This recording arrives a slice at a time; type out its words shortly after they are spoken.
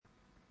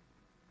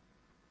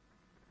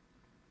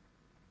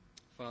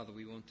Father,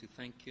 we want to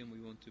thank you and we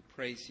want to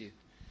praise you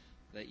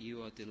that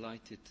you are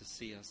delighted to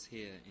see us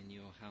here in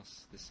your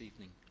house this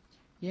evening.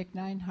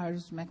 Եկնային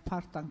հարյուզ մենք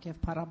փառտանք եւ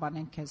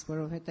փառաբանենք քեզ,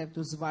 որովհետեւ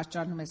դու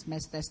զվարճանում ես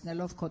մեզ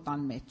տեսնելով քո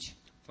տան մեջ։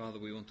 Father,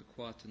 we want to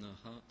quieten our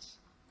hearts.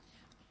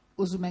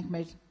 Ուզում ենք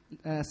մեր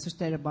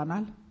սրտերը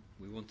բանալ։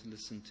 We want to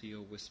listen to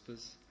your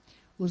whispers.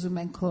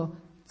 Ուզում ենք քո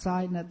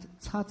ձայնը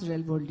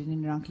ցածրել, որ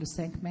լինի նրանք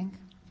լսենք մենք։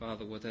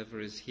 Father, whatever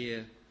is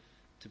here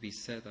to be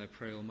said, I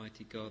pray,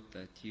 Almighty God,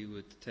 that you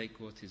would take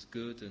what is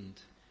good and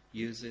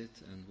use it,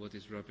 and what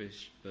is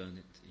rubbish, burn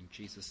it, in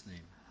Jesus'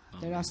 name.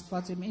 Տեր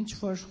Աստված, ինչ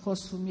որ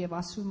խոսվում եւ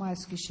ասվում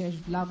այս գիշեր,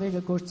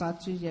 լավերը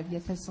գործածիր եւ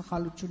եթե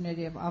սխալություններ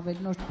եւ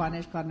ավելնորդ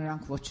բաներ կա,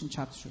 նրանք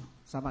ոչնչացրու։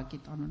 Զավակի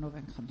անունով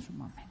ենք խնդրում,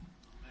 ամեն։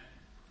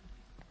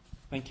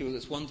 Thank you. Well,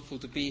 it's wonderful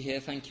to be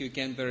here. Thank you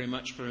again very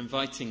much for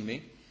inviting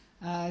me.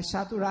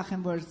 Շատ ուրախ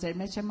եմ, որ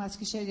ձեր մեջ եմ այս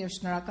գիշեր եւ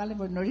շնորհակալ եմ,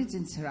 որ նորից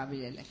ինձ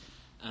հրավիրել եք։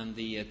 And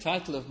the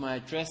title of my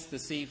address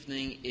this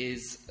evening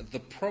is The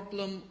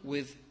Problem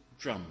with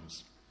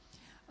Drums.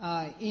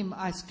 Իմ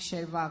այս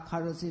գիշերվա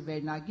քարոզի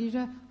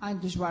վերնագիրը այն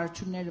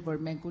դժվարությունները,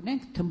 որ մենք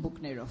ունենք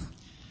թմբուկներով։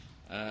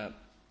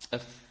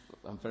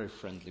 I'm very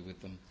friendly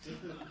with them.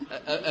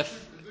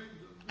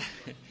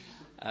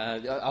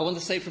 I want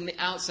to say from the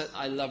outset,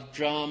 I love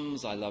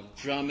drums, I love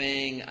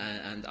drumming,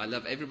 and I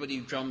love everybody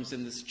who drums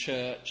in this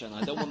church, and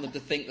I don't want them to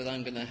think that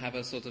I'm going to have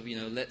a sort of,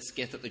 let's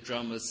get at the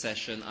drummers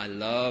session. I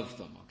love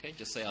them, okay?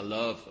 Just say I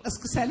love them.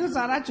 Սկսելուց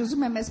առաջ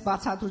ուզում եմ ես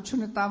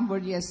բացատրությունը տամ,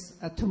 որ ես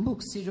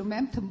թմբուկ սիրում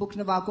եմ, թմբուկ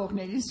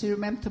նվագողներին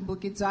սիրում եմ,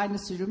 թմբուկի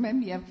ձայնը սիրում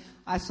եմ եւ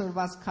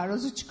այսօրվաս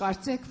քարոզը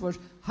չկարծեք,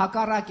 որ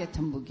հակառակ է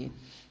թմբուկին։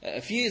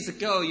 A few years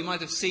ago, you might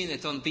have seen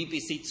it on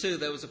BBC Two,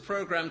 there was a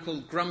program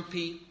called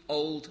Grumpy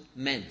Old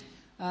Men.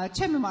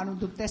 Չեմ իմանում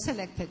դուք տեսել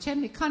եք թե չէ,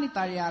 մի քանի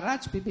տարի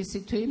առաջ BBC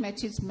 2-ի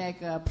մեջից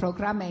մեկ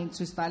պրոգրամ էին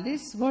ցույց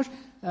տալիս, որ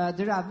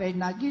դրա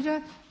վերնագիրը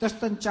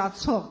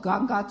տրտնճացող,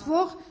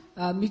 գանգատվող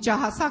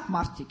միջահասակ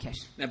մարդիկ էր։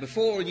 Now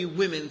before all you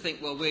women think,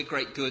 well, we're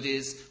great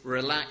goodies,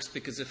 relax,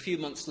 because a few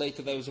months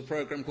later there was a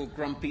program called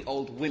Grumpy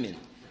Old Women.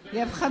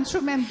 Եվ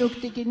խնդրում եմ դուք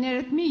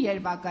տիկիներդ մի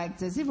երբակայեք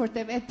ձեզի,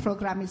 որտեվ այդ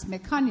պրոգրամից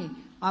մի քանի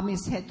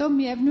ամիս հետո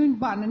միևնույն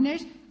բանն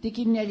էր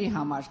տիկիների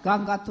համար,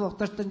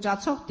 գանգատվող,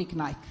 տրտնճացող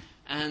տիկնայք։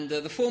 And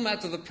the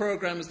format of the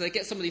program is they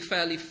get somebody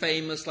fairly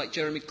famous like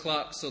Jeremy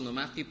Clarkson or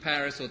Matthew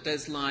Paris or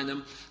Des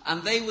Lynam,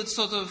 and they would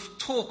sort of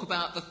talk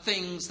about the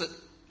things that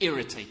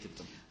irritated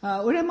them.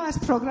 Ուրեմն այս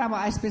պրոգրամը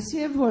այսպես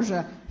է, որ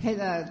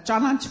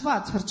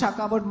ճանաչված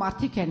հռչակավոր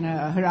մարդիկ են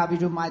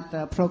հրավիրում այդ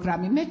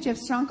պրոգրամի մեջ եւ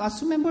սրանք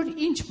ասում են, որ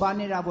ինչ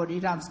բաներ ա, որ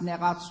իրանց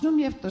նեղացնում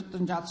եւ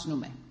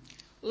տրտնջացնում են։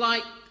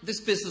 Like this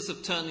business of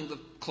turning the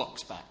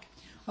clocks back.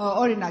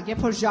 Օրինակ,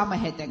 երբ որ ժամը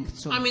հետ են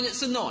գցում։ I mean,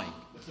 it's annoying.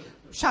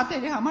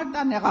 Շատերի համար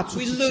դա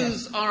նեղացուցիչ է։ We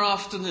lose our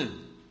afternoon.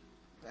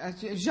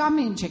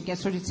 Ժամը ինչ է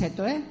կեսօրից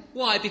հետո է։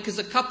 Why?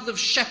 Because a couple of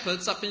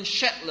shepherds up in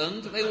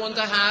Shetland, they want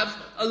to have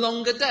a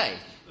longer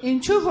day.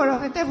 Ինչու,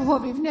 որովհետև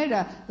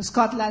հովիվները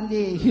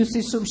Սկոտլանդի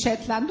հյուսիսում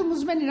Շեթլանդում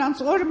ուզում են իրանց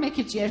օրը մի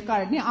քիչ երկար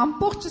լինի,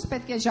 ամբողջս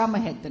պետք է ժամը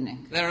հետ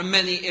դնենք։ There are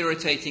many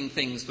irritating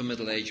things for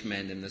middle-aged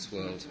men in this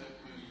world.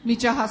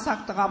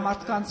 Միջահասակ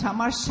տղամարդկանց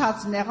համար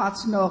շատ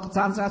նեղացնող,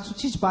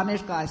 ձանձրացուցիչ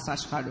բաներ կա այս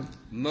աշխարհում։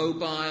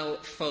 Mobile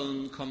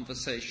phone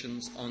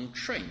conversations on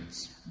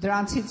trains.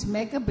 Դրանցից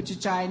մեկը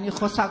բջջայինի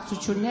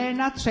խոսակցություններն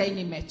ա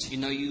տրեյնի մեջ։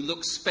 You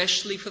look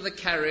specially for the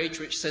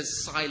carriage which says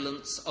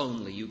silence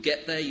only. You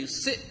get there, you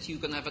sit, you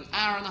can have an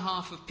hour and a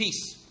half of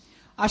peace.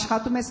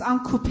 Աշխատում ես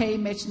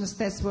անկուպեի մեջ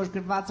նստես, որ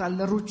գրված ա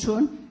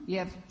լռություն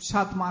եւ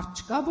շատ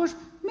մարդ չկա, որ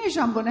մի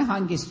ժամ գոնե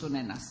հանգիստ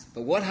ունենաս։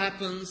 But what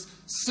happens?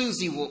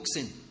 Susie walks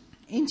in.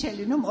 Ինչ է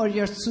լինում,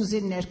 օրիորդ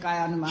Սուզին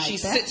ներկայանում է She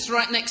այդտեղ։ sits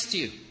right next to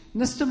you.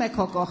 Նստում է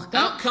քո կողքը։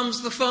 Out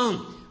comes the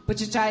phone.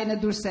 Բջջայինը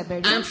դուրս է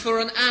բերում։ And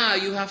for an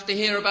hour you have to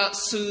hear about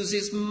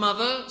Susie's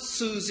mother,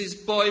 Susie's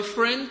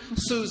boyfriend,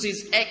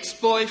 Susie's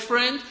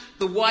ex-boyfriend,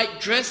 the white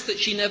dress that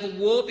she never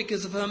wore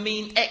because of her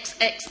mean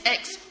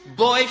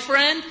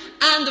ex-boyfriend,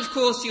 and of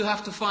course you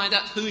have to find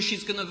out who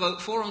she's going to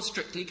vote for on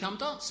Strictly Come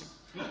Dancing.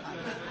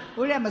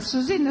 Ուրեմն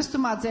Սուզին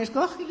նստում է ձեր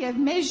կողքը եւ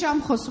մեծ ժամ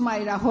խոսում է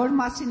իր հոր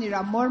մասին, իր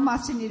մոր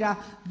մասին, իր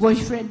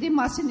boyfriend-ի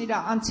մասին, իր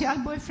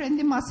անցյալ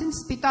boyfriend-ի մասին,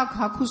 սպիտակ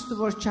հագուստը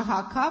որ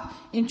չհակավ,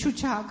 ինչու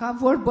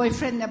չհակավ, որ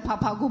boyfriend-ն է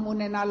փափագում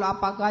ունենալու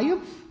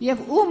ապագայում եւ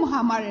ում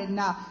համար է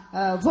նա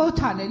vote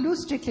անելու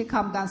Strictly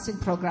Come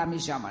Dancing պրոգրամի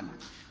ժամանակ։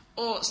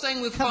 Or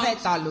staying with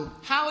phones,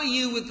 how are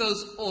you with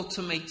those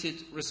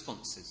automated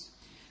responses?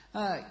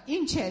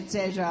 Ինչ է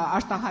ձեր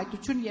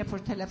արտահայտություն, երբ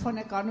որ տելեֆոն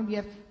եք անում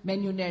եւ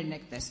մենյուներն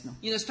եք տեսնում։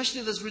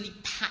 Especially those really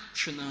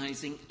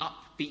patronizing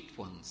upbeat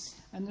ones.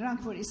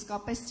 Նրանք որ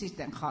իսկապես ծիրտ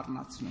են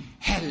խառնացնում։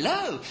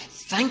 Hello,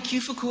 thank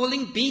you for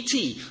calling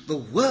BT, the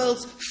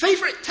world's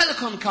favorite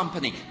telecom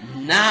company.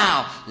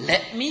 Now,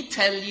 let me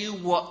tell you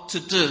what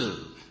to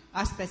do.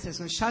 Ասպես ես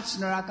որ շատ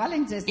շնորհակալ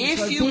ենք ձեզ If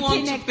որ you want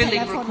դիթին to եք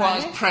billing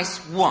requires, տելեֆոնել press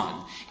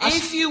 1.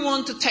 If you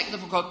want a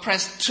technical call,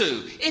 press 2.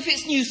 If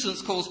it's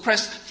nuisance calls,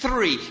 press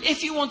 3.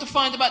 If you want to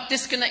find about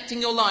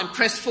disconnecting your line,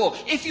 press 4.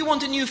 If you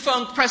want a new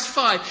phone, press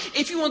 5.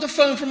 If you want a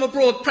phone from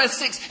abroad, press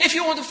 6. If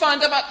you want to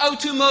find about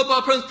O2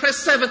 mobile phones, press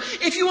 7.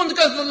 If you want to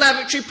go to the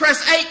lavatory, press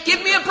 8.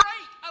 Give me a break.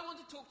 I want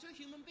to talk to a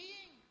human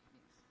being.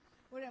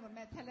 Ուրեմն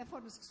մեր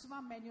տելեֆոնը սկսում է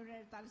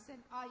մենյուներ տալիս են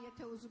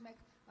եթե ուզում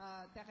եք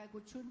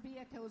տեղեկություն բի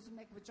եթե ուզում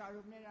եք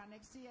վճարումներ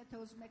անեք սի եթե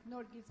ուզում եք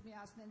նոր գիծ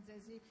միացնեն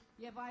ձեզի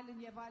եւ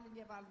այլն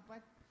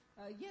բայց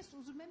ես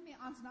ուզում եմ մի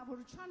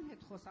անձնավորության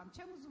հետ խոսամ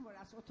չեմ ուզում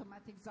որ աս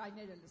օտոմատիկ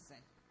ձայները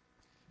լսեն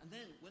And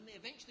then when they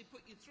eventually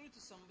put you through to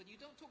somebody, you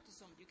don't talk to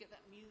somebody, you get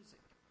that music.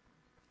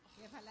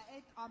 Եվ հələ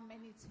այդ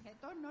ամենից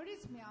հետո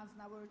նորից մի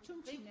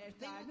անձնավորություն չի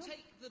They will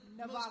take the most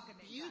նվագն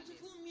են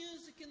beautiful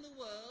music in the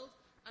world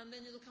and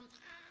then it'll come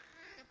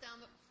down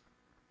the...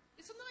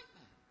 It's a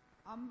nightmare.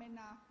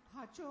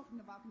 ամենահաճող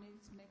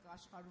նվագներից մեկ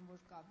աշխարհում որ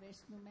կա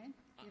վերցնում են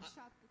եւ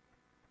շատ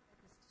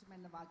սկսում են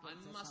I նվագել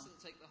mustn't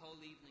take the whole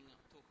evening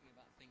up talking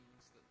about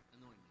things that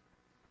annoy me.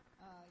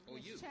 Or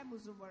you. Ես չեմ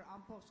ուզում որ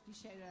ամբողջ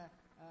գիշերը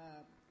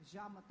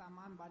ժամը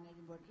տաման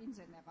բաներին որ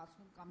ինձ է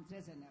նեղացնում կամ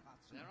ձեզ է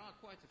նեղացնում There are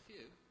quite a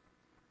few.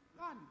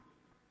 կան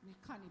մի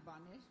քանի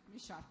բաներ մի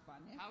շարք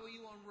բաներ How are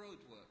you on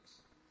roadworks?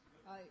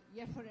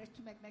 երբ որ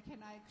երթում եք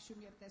մեքենայի քշում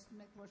եւ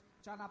տեսնում եք որ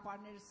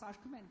ճանապարհները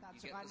սարքում են դա You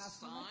get the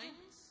ճղայնացնում են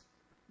signs,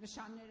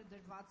 նշանները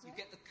դրված you են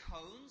get the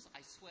cones,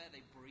 I swear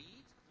they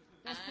breathe,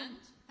 տեսնում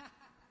and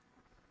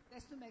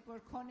տեսնում եք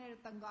որ քոները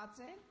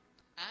տնգած են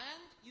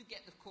you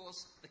get, of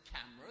course, the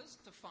cameras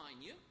to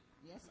fine you.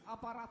 Yes,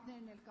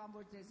 ապարատներն էլ կան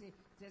որ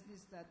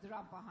ձեզնից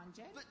դրամ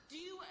պահանջեն But do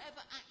you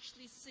ever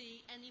actually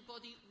see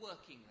anybody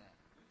working there?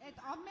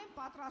 Այդ ամեն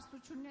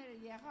պատրաստությունները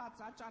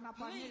եղած է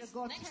ճանապարհները Please,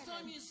 գործել next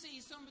time են you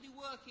see somebody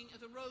working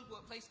at a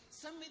roadwork place,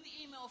 send me the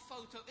email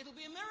photo. It'll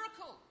be a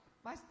miracle.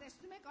 բայց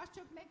տեսնում եք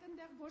արդյոք մեկ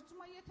ընդեղ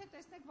գործում է եթե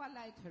տեսնեք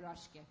վալա այդ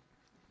հրաշք է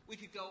We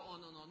could go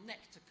on and on.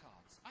 Nectar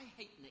cards. I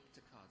hate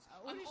nectar cards.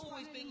 I'm Ուրիշ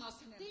always բաների being asked,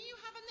 մասին եմ։ do you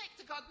have a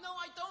nectar card? No,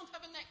 I don't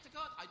have a nectar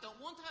card. I don't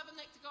want to have a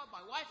nectar card.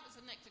 My wife has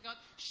a nectar card.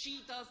 She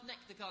does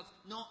nectar cards,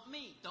 not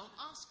me. Don't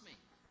ask me.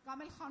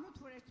 Կամ էլ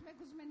խանութ որ երթում եք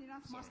ուզում են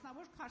իրանց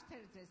մասնավոր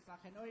քարտերը ձեզ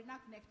ծախեն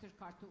օրինակ նեկտար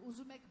քարտը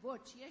ուզում եք ոչ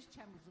ես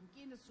չեմ ուզում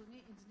կինս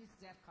ունի ինձնից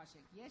ձեռք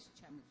քաշեք ես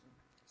չեմ ուզում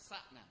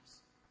Sat-navs.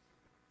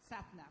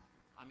 Satnav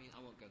I mean, I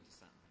won't go into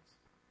sat-navs.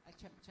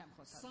 չեմ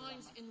խոսա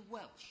Signs in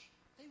Welsh.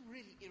 They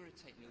really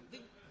irritate me.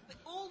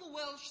 All the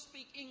Welsh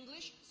speak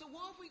English, so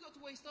why have we got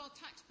to waste our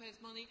taxpayers'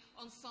 money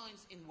on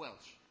signs in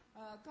Welsh?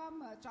 կամ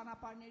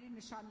ճանապարհների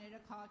նշանները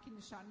քաղաքի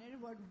նշանները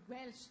որ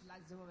Welsh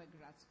լեզվով է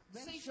գրած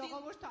Welsh Safety-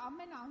 ժողովուրդը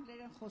ամեն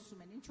անգլերեն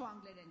խոսում են ինչու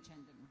անգլերեն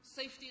չեն դնում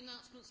Safety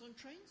announcements on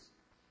trains?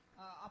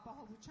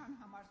 ապահովության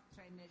համար Who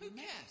տրեյներին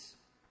cares?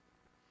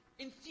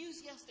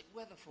 Enthusiastic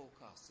weather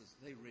forecasters,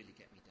 they really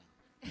get me down.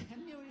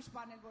 մի ուրիշ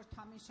բան էլ որ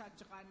թամին շատ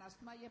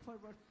ջղայնացնում է երբ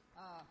որ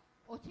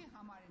օթի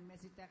համար են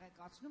մեզի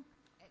տեղեկացնում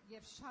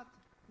եւ շատ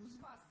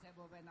հուզված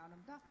ձևով են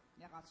անում դա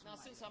Now, նեղացնում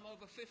since I'm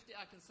over 50,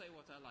 I can say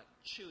what I like.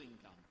 Chewing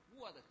gum.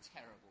 What a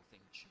terrible thing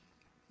chewing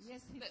gum is.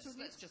 Ես Let's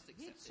just accept it.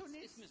 It's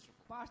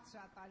miserable.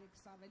 բարձր տարի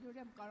 26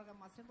 ուրեմն կարող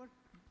եմ ասել որ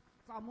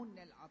ծամունն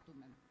էլ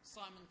ատում եմ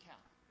Simon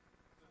Cowell.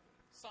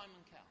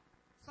 Simon Cowell.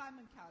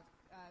 Simon Cowell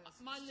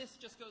My list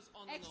just goes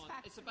on and on.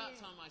 It's about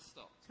time I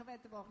stop.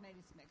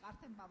 Չվետվողներից մեկ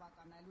արդեն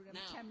բավական է ուրեմն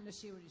Now, չեմ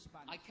նշի ուրիշ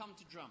բան I come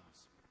to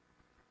drums.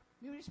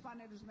 մի ուրիշ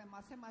բան էլ ուզում եմ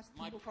ասեմ այս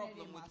My թմբուկների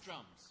problem with մասին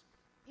drums.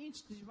 ինչ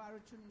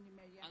դժվարություն ունի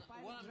մեր And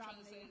եղբայրը what I'm trying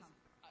to say դրամների is,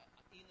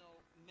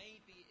 համ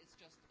maybe it's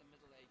just a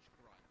middle-aged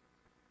gripe.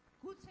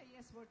 գուցե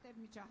ես որտեղ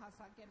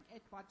միջահասակ եմ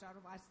այդ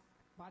պատճառով այս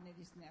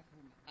բաներից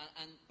նեղվում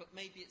եմ But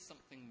maybe it's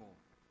something more.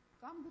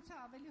 կամ գուցե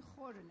ավելի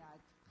խորն է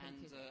այդ And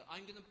խնդիրը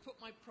I'm going to put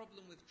my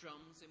problem with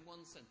drums in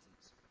one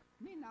sentence.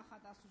 մի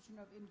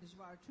նախադասությունով իմ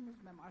դժվարությունը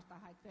ուզում եմ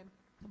արտահայտվեմ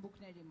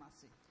թմբուկների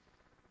մասին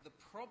The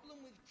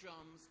problem with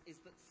drums is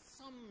that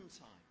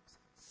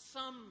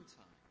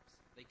sometimes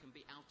they can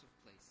be out of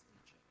place in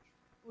the church.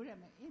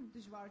 ուրեմն իմ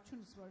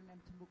դժվարությունս որ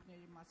ունեմ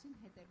թմբուկների մասին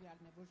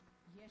հետեւյալն է որ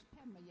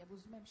երբեմն եւ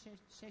ուզում եմ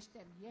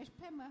շեշտեմ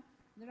երբեմն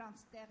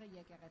նրանց տեղը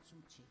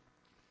եկեղեցում չի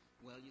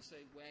Well, you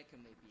say, where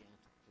can they be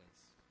out of place?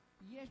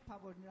 երբ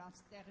որ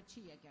նրանց տեղը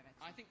չի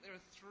եկեղեցում I think there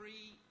are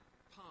three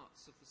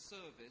parts of the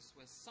service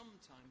where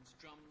sometimes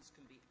drums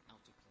can be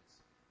out of place.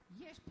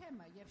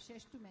 երբեմն եւ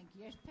շեշտում ենք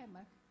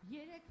երբեմն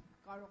երեք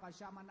կարող է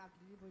ժամանակ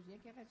լինի որ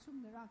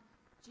եկեղեցում նրանք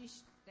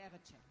ճիշտ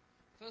տեղը չեն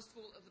First of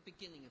all, at the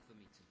beginning of the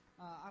meeting.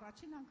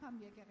 առաջին անգամ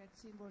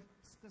եկեղեցին որ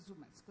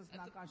սկզում է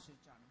սկզբնական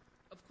շրջանում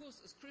Of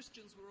course, as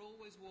Christians, we're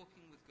always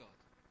walking with God.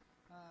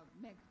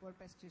 մենք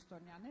որպես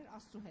քրիստոնյաներ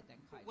Աստծո հետ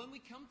ենք But հայտնի when we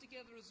come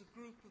together as a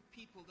group of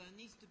people, there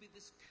needs to be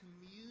this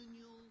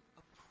communal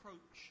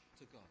approach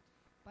to God.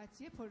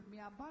 բայց երբ որ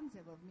միաբան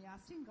ձևով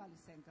միասին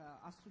գալիս ենք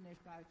Աստծո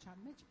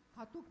ներկայության մեջ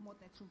հատուկ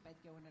մոտեցում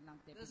պետք է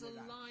ունենանք դեպի There's a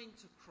նրան line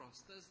to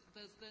cross.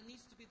 There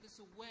needs to be this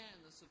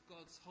awareness of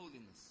God's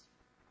holiness.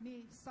 մի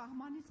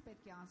սահմանից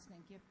պետք է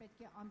անցնենք եւ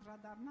պետք է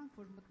անդրադառնանք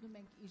որ մտնում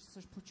ենք իր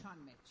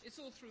սրբության մեջ It's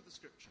all through the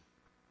scripture.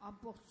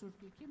 ամբողջ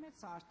Սուրբի մեջ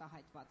սա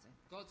արտահայտված է։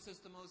 God says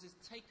to Moses,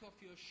 take off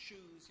your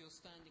shoes, you're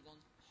standing on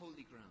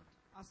holy ground.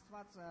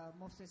 Աստված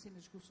Մովսեսին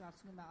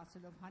զգուշացնում է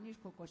ասելով հանիր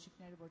քո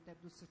կոշիկները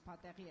որտեղ դու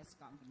սրբատեղի ես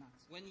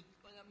կանգնած։ When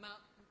at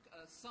Mount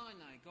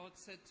Sinai, God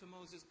said to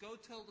Moses, go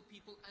tell the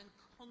people and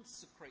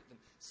consecrate them,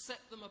 set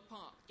them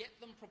apart, get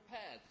them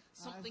prepared.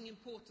 Something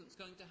important's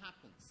going to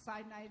happen.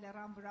 Սայնայի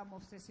լեռան վրա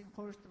Մովսեսին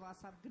խորհուրդ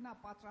տվասավ գնա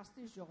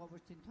պատրաստի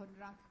ժողովրդին, թող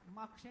նրանք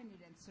մաքրեն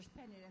իրենց,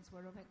 սրբեն իրենց,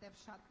 որովհետև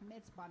շատ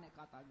մեծ բան է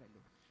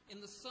կատարվելու։ In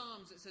the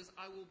Psalms it says,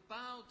 I will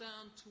bow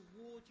down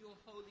toward your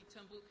holy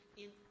temple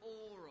in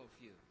awe of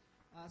you.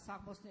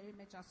 Սաղմոսների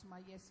մեջ ասում է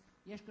ես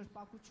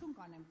երկրպագություն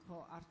կանեմ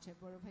քո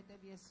առջև,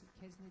 որովհետև ես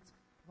քեզնից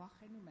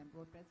վախենում եմ,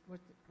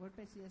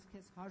 որպես ես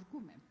քեզ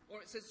հարգում եմ։ Or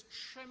it says,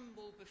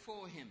 tremble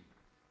before him.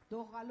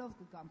 Դողալով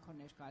կգամ քո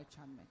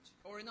ներկայության մեջ։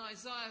 Or in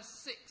Isaiah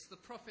 6, the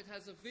prophet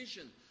has a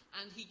vision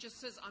and he just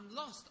says, I'm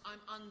lost,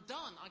 I'm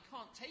undone, I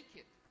can't take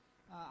it.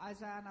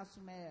 Այզայան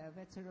ասում է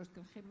 6-րդ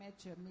գլխի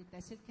մեջ մի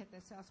տեսիլք է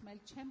տեսել, ասում է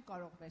չեմ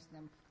կարող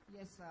վերցնեմ,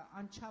 ես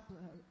անչափ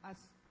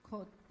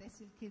քո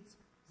տեսիլքից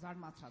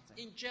զարմացած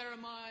եմ։ In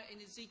Jeremiah,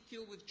 in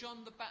Ezekiel, with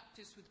John the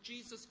Baptist, with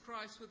Jesus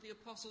Christ, with the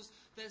apostles,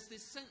 there's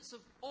this sense of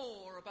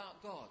awe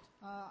about God.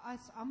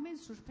 Այս ամեն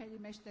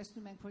սուրբերի մեջ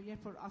տեսնում ենք, որ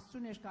երբ որ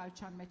Աստծո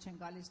ներկայության մեջ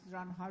են գալիս,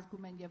 նրան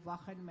հարգում են եւ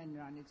վախենում են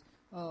նրանից,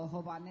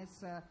 Հովանես,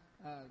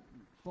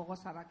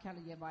 Պողոս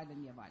Արաքյալը եւ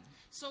այլն եւ այլն։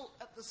 So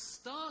at the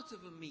start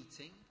of a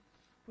meeting,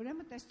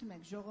 Ուրեմն տեսնում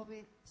ենք ժողովի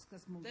there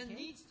սկզբունքը,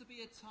 needs to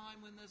be a time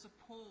when there's a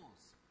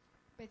pause.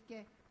 պետք է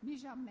մի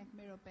ժամ մենք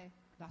մեր րոպե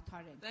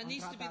դադարենք, There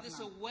needs to be this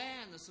անդրադառնանք,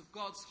 awareness of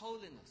God's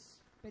holiness.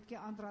 պետք է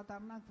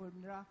անդրադառնանք, որ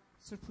նրա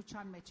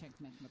սրբության մեջ ենք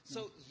մենք մտնում։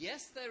 So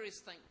yes, there is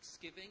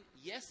thanksgiving,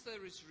 yes,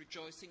 there is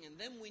rejoicing, and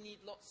then we need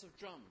lots of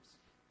drums.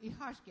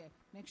 Իհարկե,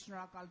 մենք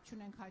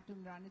շնորհակալություն ենք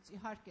հայտնում նրանից,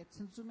 իհարկե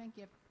ցնծում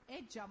ենք եւ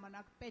այդ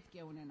ժամանակ պետք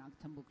է ունենանք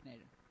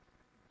թմբուկները։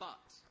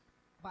 But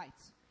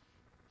Բայց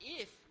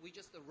if we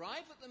just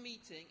arrive at the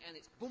meeting and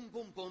it's boom,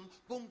 boom, boom,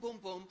 boom, boom,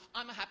 boom,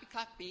 I'm a happy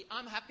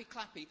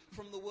clappy,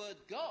 from the word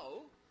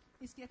go,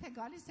 իսկ եթե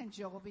գալիս ենք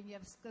ժողովին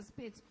եւ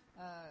սկզբից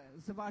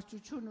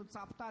զվարճություն ու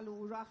ծապտալ ու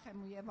ուրախ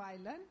եմ եւ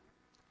այլն,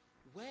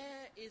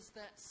 where is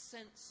that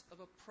sense of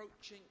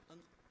approaching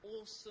an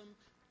awesome,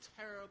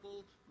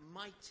 terrible,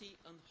 mighty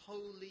and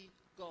holy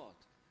God?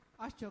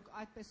 Արդյոք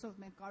այդպեսով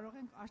մենք կարող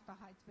ենք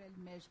արտահայտվել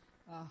մեր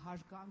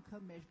հարգանքը,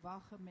 մեր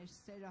վախը, մեր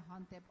սերը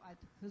հանդեպ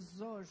այդ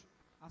հզոր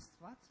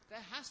Աստված։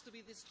 There has to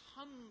be this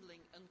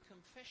humbling and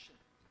confession.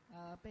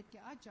 Պետք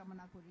է այդ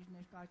ժամանակ որ իր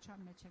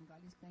ներկայության մեջ են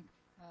գալիս, մենք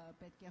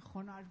պետք է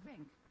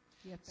խոնարհվենք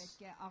եւ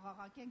պետք է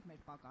աղաղակենք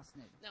մեր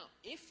պակասները։ Now,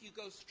 if you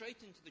go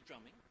straight into the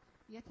drumming,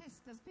 Եթե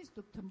սկզբից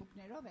դուք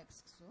թմբուկներով եք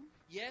սկսում,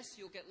 yes,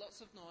 you'll get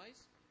lots of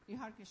noise,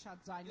 իհարկե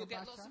շատ ձայն you'll է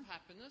get lots բարձր, of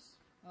happiness,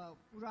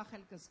 ուրախ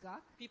էլ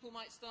կզգաք, people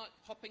might start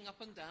hopping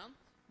up and down,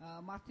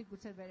 մարդիկ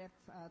գուցե վերև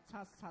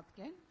ցած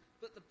ցածկեն,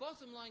 but the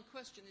bottom line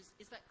question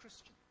is that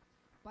Christian?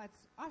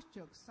 բայց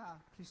արդյոք սա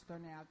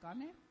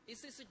քրիստոնեական է,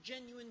 Is this a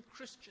genuine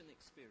Christian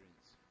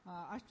experience?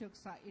 արդյոք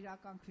սա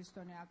իրական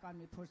քրիստոնեական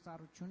մի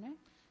փորձառություն է,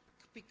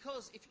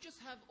 Because if you just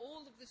have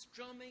all of this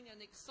drumming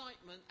and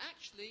excitement,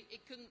 actually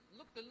it can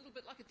look a little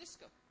bit like a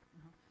disco.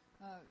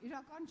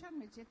 իրականության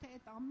մեջ եթե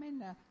այդ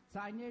ամենը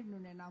ձայներն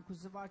ունենանք ու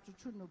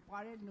զվարճությունն ու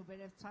պարելն ու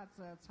վերև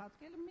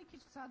ցածկելը մի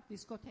քիչ ցած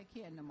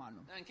դիսկոթեքի է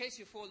նմանում։ Now, in case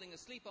you're falling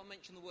asleep, I'll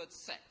mention the word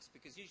sex,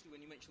 because usually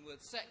when you mention the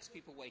word sex,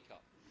 people wake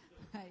up.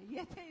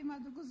 Եթե հիմա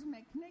դուք ուզում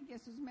եք քնեք,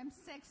 ես ուզում եմ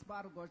սեքս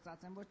բառը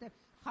գործածեմ, որտեղ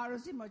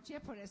խարոզի մոտ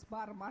երբ որ այս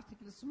բառը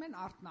մարդիկ լսում են,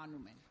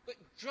 արթնանում են։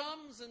 But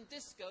drums and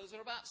discos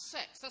are about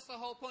sex. That's the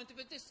whole point of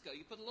a disco.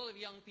 You put a lot of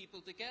young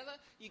people together,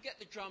 you get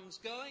the drums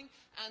going,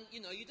 and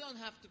you don't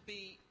have to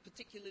be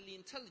particularly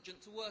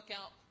intelligent to work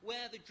out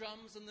where the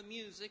drums and the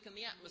music and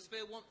the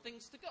atmosphere want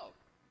things to go.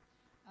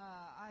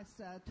 Այս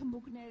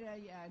թմբուկները,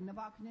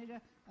 նվագները,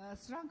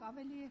 սրանք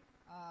ավելի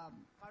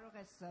կարող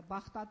ես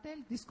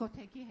բախտատել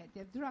դիսկոթեքի հետ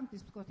եւ դրանք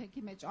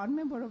դիսկոթեքի մեջ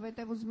անում են,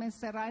 որովհետեւ ուզում են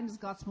սերային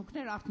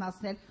զգացմունքներ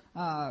արթնացնել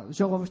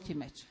ժողովրդի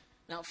մեջ։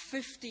 Now,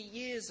 50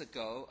 years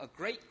ago, a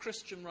great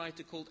Christian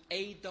writer called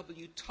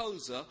A.W.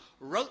 Tozer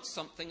wrote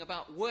something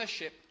about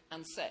worship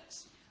and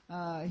sex.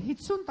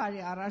 50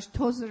 տարի առաջ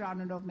Թոզեր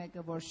անունով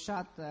մեկը, որ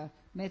շատ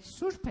մեծ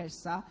սուրբ էր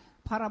սա,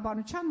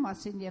 փառաբանության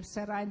մասին եւ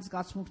սերային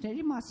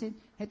զգացմունքների մասին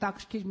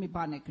հետաքրքիր մի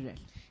բան է գրել։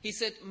 He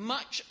said,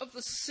 much of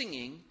the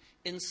singing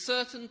in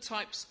certain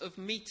types of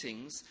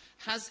meetings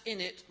has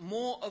in it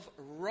more of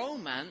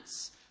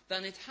romance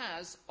than it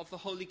has of the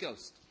Holy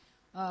Ghost.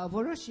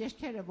 Որոշ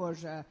երգերը,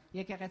 որ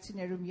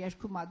եկեղեցիներում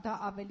երգում է, դա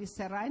ավելի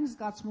սերային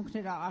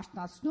զգացմունքներ է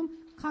արթնացնում,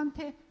 քան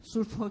թե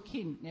Սուրբ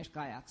Հոգին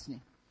ներկայացնի։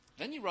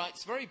 Then he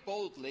writes very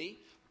boldly,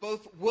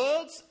 both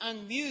words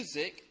and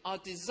music are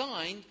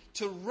designed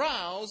to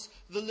rouse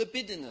the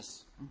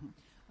libidinous.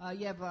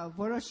 Եվ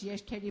որոշ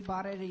երգերի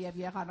բառերը եւ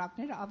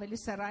եղանակները ավելի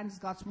սերային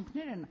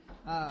զգացմունքներ են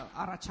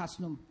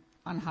առաջացնում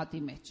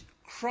անհատի մեջ։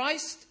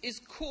 Christ is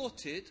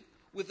courted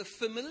with a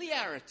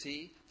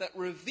familiarity that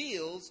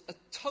reveals a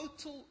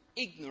total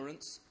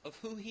ignorance of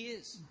who he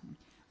is.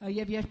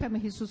 եւ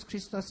երբեմն Հիսուս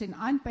Քրիստոսին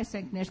այնպես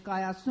ենք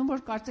ներկայացնում,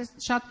 որ կարծես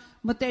շատ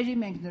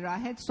մտերիմ ենք նրա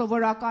հետ,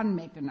 սովորական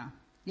մեկն է,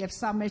 եւ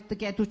սա մեր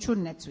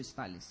տկետությունն է ցույց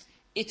տալիս։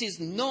 It is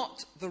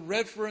not the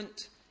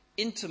reverent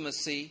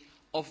intimacy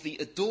of the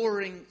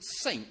adoring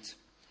saint,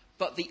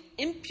 but the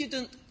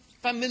impudent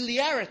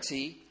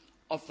familiarity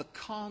of the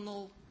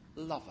carnal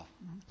lover.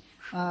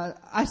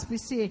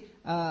 Այսպիսի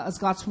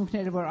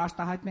զգացմունքները, որ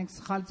արտահայտում ենք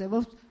սխալ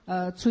ձևով,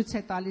 ցույց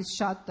է տալիս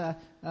շատ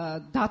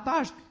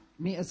դատարկ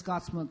մի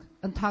զգացմունք,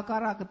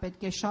 ընդհակառակը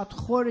պետք է շատ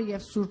խորը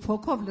եւ սուրբ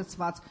հոգով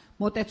լցված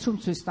մոտեցում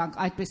ցույց տանք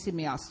այդպիսի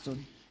մի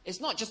Աստծուն։ It's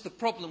not just the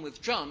problem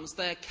with drums,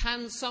 there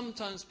can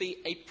sometimes be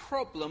a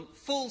problem,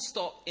 full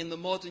stop, in the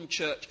modern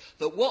church,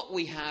 that what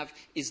we have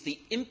is the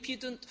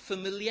impudent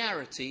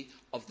familiarity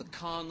of the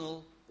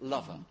carnal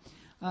lover.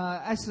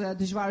 Այս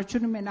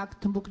դժվարությունը մենակ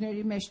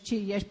թմբուկների մեջ չի,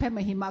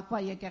 երբեմն հիմակվա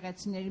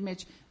եկեղեցիների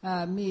մեջ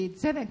մի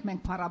ձև ենք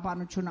մենք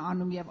փառաբանությունը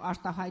անում եւ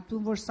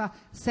արտահայտում, որ սա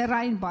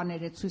սերային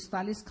բաներ է ցույց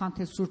տալիս, քան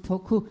թե Սուրբ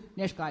Հոգու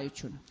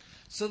ներկայությունը։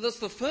 So that's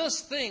the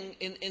first thing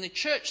in a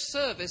church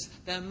service,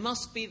 there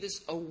must be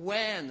this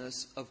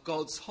awareness of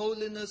God's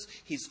holiness,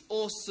 His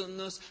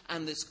awesomeness,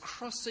 and this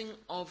crossing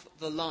of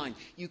the line.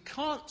 You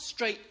can't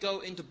straight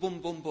go into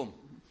boom, boom, boom.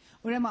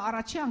 Ուրեմն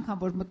առաջի անգամ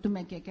որ մտնում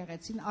ենք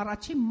եկեղեցին,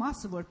 առաջի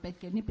մասը որ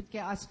պետք է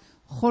այս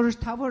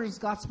խորհրդավոր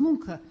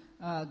զգացմունքը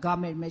գա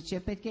մեր մեջ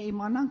եւ պետք է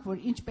իմանանք,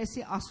 որ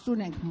ինչպեսի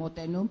Աստծուն ենք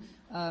մոտենում,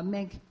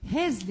 մենք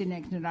հեզ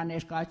լինենք նրա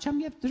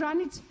ներկայությամբ եւ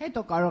դրանից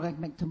հետո կարող ենք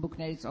մենք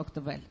թմբուկներից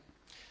օգտվել։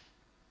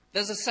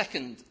 There's a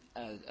second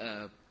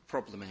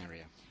problem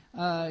area.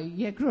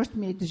 Երկրորդ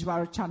մի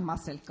դժվարության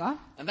մաս էլ կա։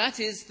 And that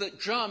is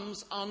that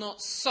drums are not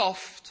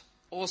soft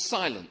or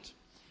silent.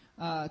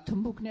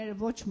 Թմբուկները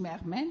ոչ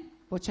մեղմ են,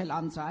 ոչ էլ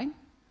անձայն։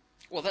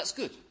 Well, that's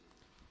good.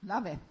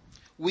 Լավ է։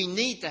 We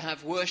need to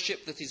have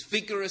worship that is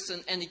vigorous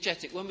and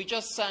energetic. When we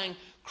just sang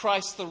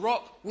Christ the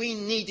Rock, we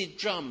needed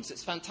drums.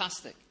 It's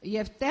fantastic.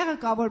 Եվ տեղը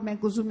կա, որ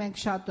մենք ուզում ենք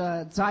շատ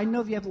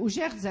ձայնով եւ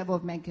ուժեղ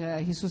ձևով մենք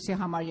Հիսուսի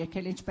համար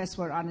եկել, ինչպես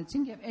որ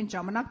անեցինք եւ այն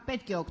ժամանակ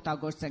պետք է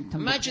օգտագործենք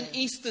թմբուկները։ Imagine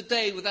Easter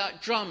Day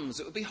without drums.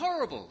 It would be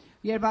horrible.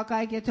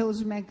 Երբակայք եթե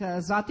ուզում ենք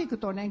զատի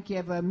կտոնենք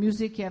եւ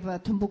մյուզիկ եւ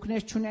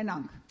թմբուկներ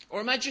չունենանք։ Or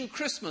imagine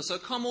Christmas, oh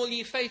come all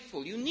ye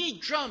faithful. You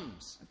need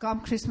drums. Կամ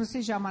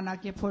Քրիսմասի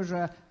ժամանակ, երբ որ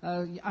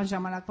այն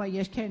ժամանակվա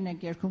երգերն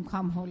ենք երգում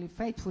Come Holy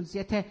Faithfuls,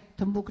 եթե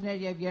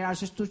թմբուկներ եւ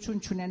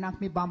երաժշտություն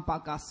չունենանք, մի բան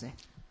պակաս է։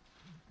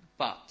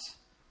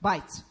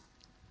 Բայց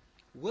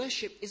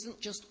worship isn't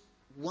just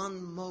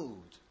one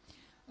mode.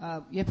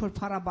 Երբ որ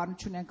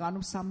փառաբանություն ենք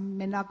անում, սա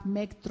մենակ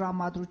մեկ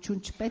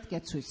տրամադրություն չպետք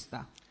է ցույց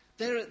տա։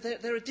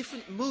 There are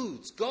different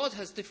moods. God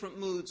has different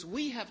moods.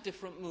 We have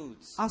different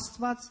moods.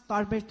 Աստված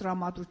տարբեր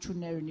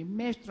տրամադրություններ ունի։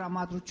 Մեր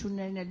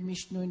տրամադրություններն էլ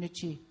միշտ նույնը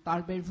չի,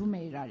 տարբերվում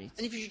է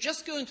իրարից։ And if you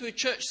just go into a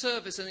church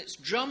service and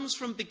it's drums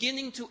from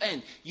beginning to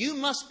end, you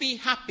must be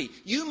happy.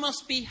 You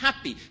must be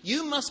happy.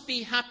 You must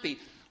be happy.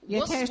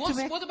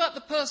 What about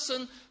the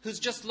person who's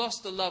just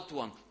lost a loved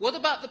one? What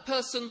about the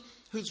person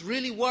who's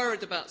really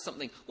worried about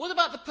something? What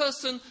about the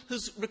person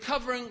who's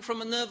recovering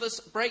from a nervous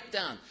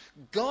breakdown?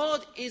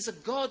 God is a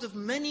God of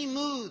many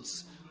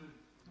moods.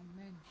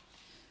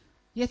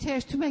 Եթե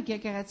երթում եք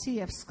եկեղեցի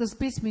եւ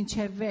սկզբից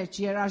մինչեւ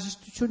վերջ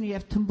երաժշտությունը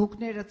եւ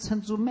թմբուկները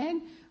ցնծում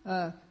են,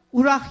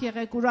 ուրախ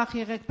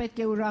եղեք,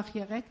 պետք է ուրախ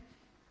եղեք։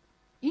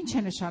 Ինչ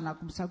է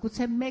նշանակում սա?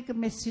 Գուցե մեկը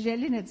մեզ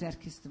սիրելին է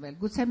ձեռքից տվել,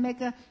 գուցե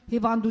մեկը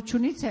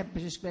հիվանդությունից է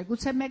բժշկվել,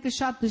 գուցե մեկը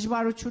շատ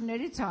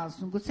դժվարություններից է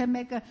անցնում, գուցե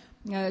մեկը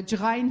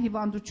ջղային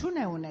հիվանդություն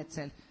է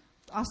ունեցել։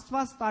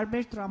 Աստված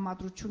տարբեր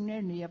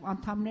տրամադրություններն եւ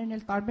անդամներն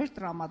էլ տարբեր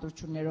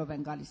տրամադրություններով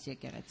են գալիս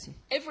եկեղեցի։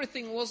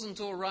 Everything wasn't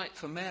all right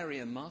for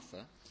Mary and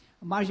Martha.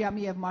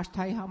 Մարիամի եւ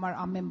Մարթայի համար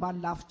ամեն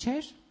բան լավ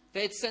չէր։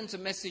 They had sent a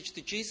message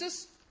to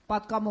Jesus.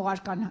 Պատկամուղար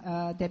կան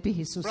դեպի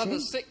Հիսուսին։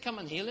 Brother's sick, come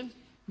and heal him.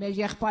 Մեր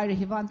եղբայրը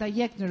հիվանդ է,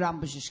 եք նրան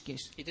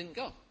բժշկիր։ He didn't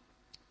go.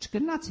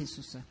 Չգնաց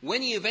Հիսուսը։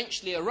 When he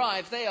eventually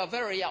arrived, they are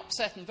very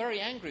upset and very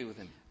angry with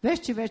him.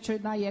 Վերջի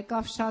նա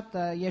եկավ շատ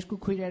երկու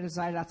քույրերը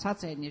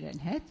զայրացած էին իրեն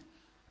հետ։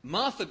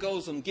 Martha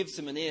goes and gives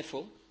him an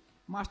earful.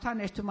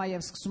 Մարթան երթում է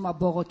եւ սկսում է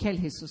բողոքել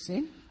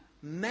Հիսուսին։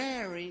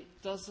 Mary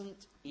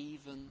doesn't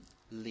even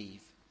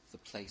leave the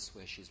place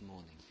where she's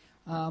mourning.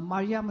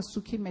 Մարիամը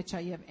սուքի մեջ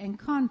է եւ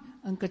այնքան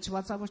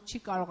ընկճված է, որ չի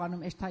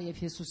կարողանում երթա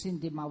եւ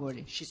Հիսուսին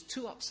դիմավորի։ She's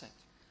too upset.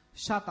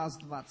 Շատ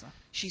ազդված է։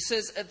 She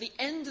says at the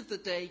end of the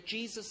day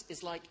Jesus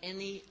is like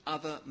any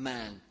other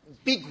man.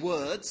 Big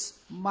words,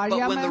 but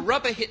when the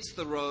rubber hits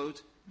the road,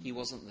 he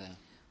wasn't there.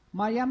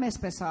 Մարիամը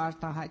էսպես է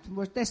արտահայտում,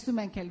 որ տեսնում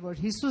ենք էլ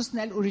որ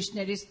Հիսուսն էլ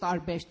ուրիշներից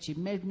տարբեր չի։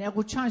 Մեր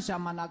նեղության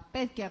ժամանակ,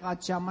 պետք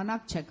եղած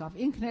ժամանակ չեկավ,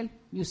 ինքն էլ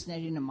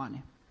մյուսների նման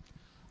է։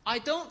 I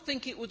don't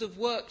think it would have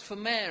worked for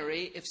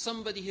Mary if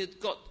somebody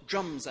had got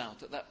drums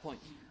out at that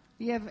point.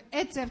 Եվ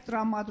այդ ձև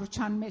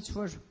տրամադրության մեջ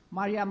որ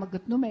Մարիամը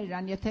գտնում է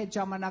իրան, եթե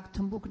ժամանակ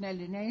թմբուկներ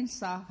լինեին,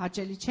 սա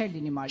հաճելի չէ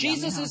լինի Մարիամի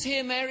համար։ Jesus is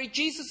here, Mary.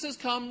 Jesus has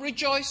come.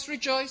 Rejoice,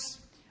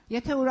 rejoice.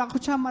 Եթե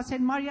ուրախության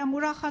մասեն Մարիամ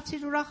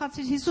ուրախացիր,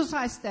 Հիսուս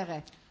այստեղ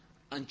է։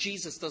 And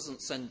Jesus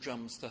doesn't send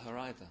drums to her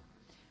either.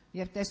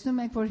 Եվ տեսնում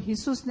ենք, որ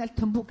Հիսուսն էլ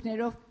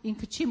թմբուկներով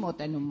ինքը չի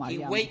մոտենում He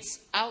Մարիամին։ waits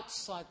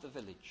outside the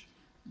village.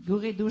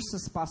 Գյուղի դուրսը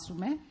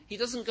սպասում է, He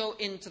doesn't go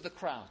into the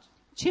crowd.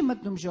 չի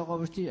մտնում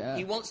ժողովրդի,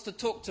 He wants to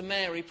talk to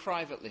Mary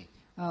privately.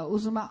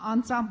 ուզում է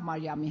անձամբ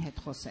Մարիամի հետ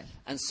խոսել։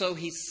 And so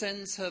he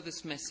sends her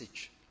this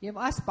message. Եվ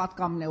այս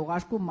պատկամն է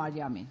ուղարկում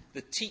Մարիամին։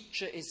 The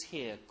teacher is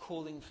here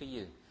calling for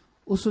you.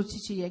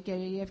 Ուսուցիչը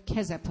եկել է եւ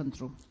քեզ է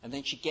փնտրում։ And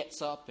then she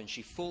gets up and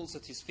she falls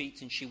at his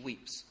feet and she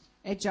weeps.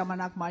 Այդ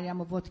ժամանակ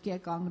Մարիամը ոտքի է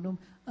կանգնում,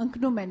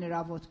 ընկնում է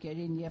նրա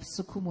ոտքերին եւ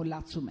սքում ու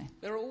լացում է։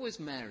 There are always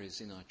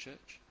Marys in our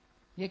church.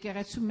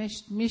 Եկեղեցու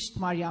միշտ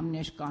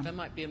Մարիամներ կան։ There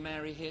might be a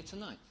Mary here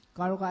tonight.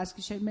 Կարող է այս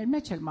գիշեր մեր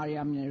մեջ էլ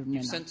Մարիամներ You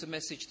ունենալ։ sent a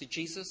message to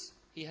Jesus,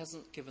 he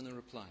hasn't given a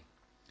reply.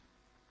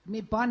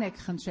 Մի բան եք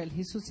խնդրել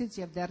Հիսուսից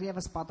եւ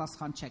դեռևս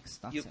պատասխան չեք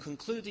You're ստացել։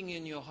 concluding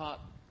in your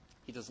heart,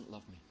 he doesn't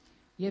love me.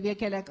 Եվ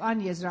եկել եք այն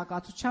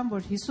եզրակացության,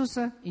 որ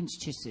Հիսուսը ինձ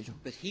չի սիրում։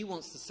 But he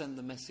wants to send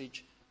the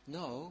message,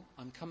 no,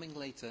 I'm coming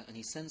later. And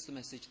he sends the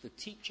message, the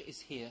teacher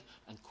is here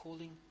and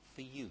calling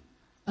for you.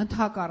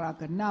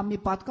 Ընդհակառակը նա մի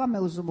պատկամ է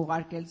ուզում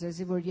ուղարկել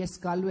ձեզի, որ ես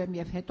գալու եմ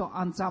եւ հետո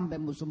անձամբ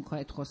եմ ուզում քո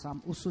հետ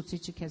խոսամ,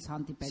 ուսուցիչը քեզ So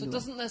հանդիպելու է։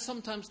 doesn't there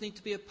sometimes need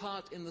to be a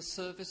part in the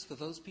service for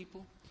those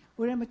people?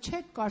 Ուրեմն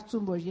չեք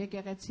կարծում, որ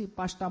եկեղեցի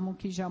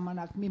պաշտամունքի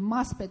ժամանակ մի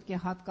մաս պետք է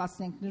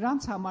հատկացնենք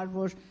նրանց համար,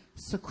 որ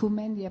սքում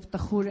են եւ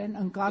տխուր են,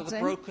 For ընկած the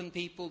են, broken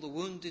people, the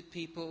wounded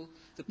people,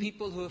 the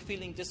people who are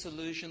feeling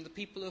disillusioned, the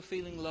people who are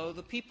feeling low,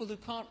 the people who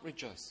can't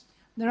rejoice.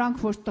 նրանք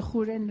որ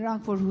տխուր են,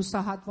 նրանք որ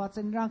հուսահատված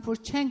են, նրանք որ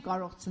չեն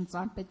կարող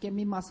ցնցան, պետք է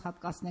մի մաս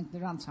հատկացնենք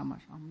նրանց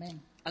համար։ Ամեն։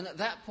 And at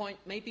that point,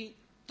 maybe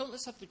don't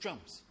let's have the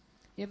drums.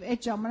 Եվ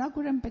այդ ժամանակ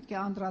ուրեմն պետք է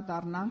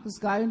անդրադառնանք,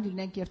 զգայուն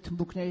լինենք եւ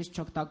թմբուկներից Let's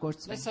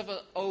չօգտագործվենք։ have an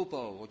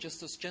oboe or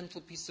just a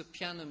gentle piece of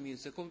piano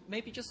music or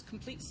maybe just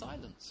complete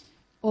silence.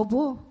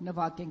 Օբո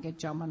նվագենք այդ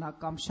ժամանակ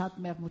կամ շատ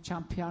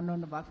մեղմուչան պիանո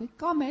նվագվի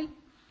կամ էլ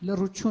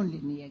լռություն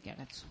լինի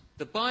եկեղեցու։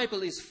 The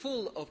Bible is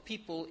full of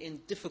people in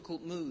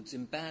difficult moods,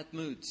 in bad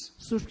moods.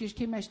 Սուրբ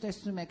Գիրքի մեջ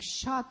տեսնում եք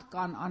շատ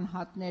կան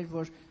անհատներ,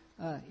 որ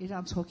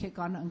իրանց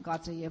հոգեկանը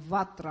ընկած է եւ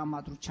վատ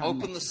տրամադրության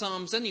Open the մեջ։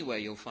 Psalms anyway,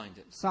 you'll find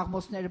it.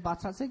 Սաղմոսները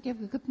բացացեք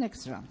եւ կգտնեք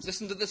սրանց։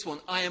 Listen to this one.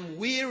 I am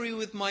weary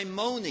with my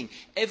moaning.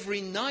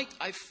 Every night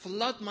I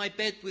flood my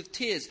bed with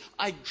tears.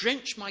 I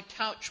drench my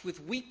couch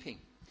with weeping.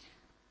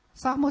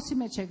 Սաղմոսի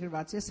մեջ է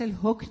գրված. Ես էլ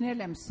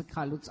հոգնել եմ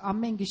սքալուց,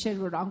 ամեն գիշեր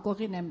որ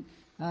անկողին եմ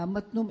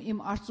մտնում, իմ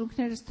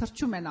արցունքներս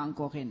թրջում են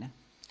անկողինը։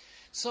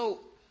 So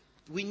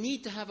we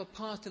need to have a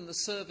part in the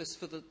service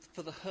for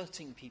the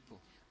hurting people.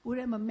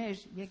 Ուրեմն մեր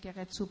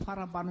եկեղեցու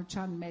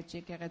փառաբանության մեջ,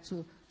 եկեղեցու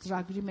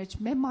ծրագրի մեջ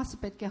մեր մասը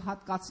պետք է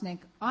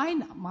հատկացնենք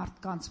այն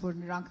մարդկանց, որ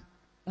նրանք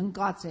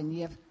ընկած են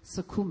եւ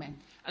սքում են։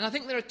 And I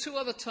think there are two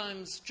other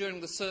times during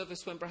the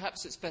service when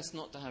perhaps it's best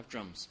not to have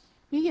drums.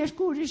 Մի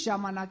երկու ուրիշ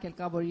ժամանակ էլ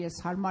կա, որ ես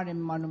հարմար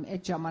եմ իմանում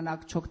այդ ժամանակ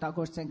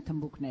չօգտագործենք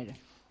թմբուկները։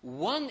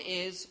 One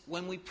is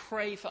when we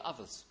pray for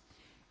others.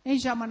 Այն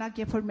ժամանակ,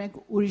 երբ որ մենք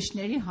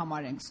ուրիշների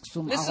համար ենք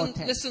սկսում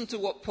աղոթել։ Listen to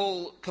what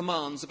Paul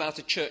commands about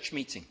a church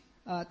meeting.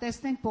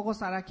 Տեսնենք Պողոս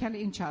Արաքյալը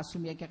ինչ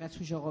ասում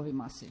եկեղեցու ժողովի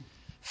մասին։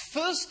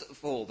 First of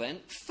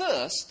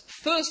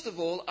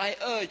all, I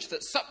urge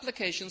that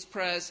supplications,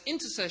 prayers,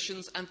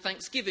 intercessions, and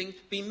thanksgiving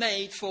be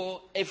made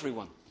for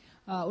everyone.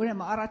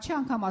 Ուրեմն առաջի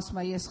անգամ ասում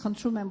եմ, ես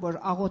խնդրում եմ, որ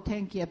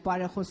աղոթենք եւ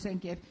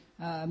բարեխոսենք եւ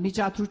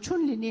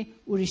միջադրություն լինի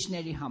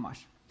ուրիշների համար։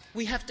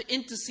 We have to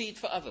intercede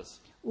for others.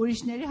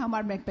 Ուրիշների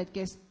համար մենք պետք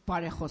է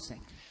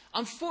բարեխոսենք։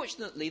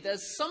 Unfortunately,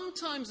 there's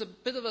sometimes a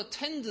bit of a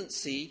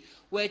tendency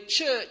where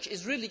church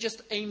is really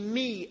just a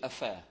me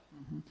affair.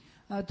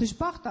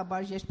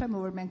 Դժբախտաբար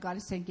երբեմն որ մենք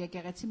գալիս ենք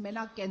եկեղեցի,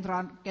 մենակ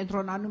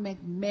կենտրոնանում ենք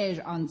մեր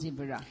անձի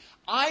վրա։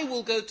 I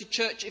will go to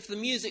church if the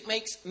music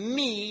makes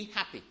me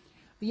happy.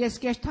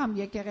 Ես կերտամ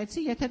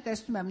եկեղեցի, եթե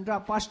տեսնում եմ նրա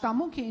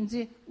պաշտամունքը ինձ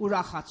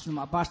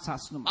ուրախացնում է,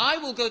 բարձրացնում է։ I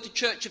will go to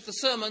church if the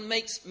sermon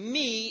makes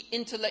me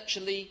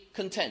intellectually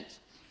content.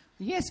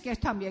 Ես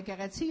կերտամ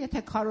եկեղեցի,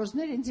 եթե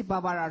քարոզներ ինձ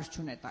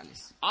բավարարություն է տալիս։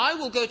 I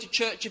will go to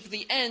church if at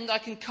the end I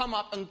can come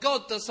up and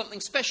God does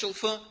something special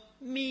for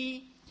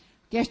me.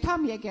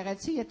 Կերտամ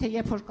եկեղեցի, եթե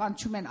երբ որ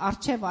կանչում են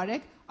արչև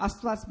արեք,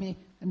 Աստված մի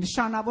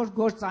նշանավոր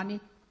գործ անի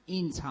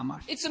ինձ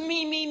համար։ It's a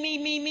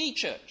me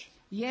church.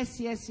 Yes,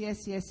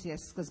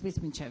 սկզբից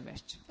մինչև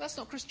վերջ։ That's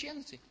not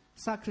Christianity.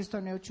 Սա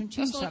քրիստոնեություն չի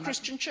That's not a նշանակում։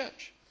 Christian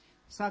church.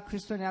 Սա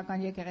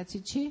քրիստոնեական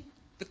եկեղեցի չի։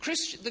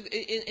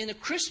 In a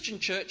Christian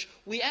church,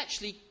 we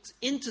actually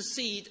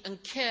intercede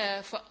and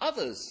care for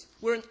others.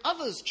 We're an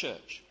others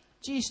church.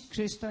 Ճիշտ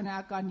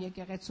քրիստոնեական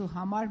եկեղեցու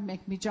համար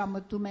մենք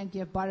միջամտում ենք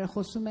եւ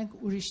բարեխոսում ենք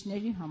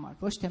ուրիշների համար,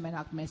 ոչ թե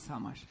մենակ մեզ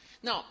համար։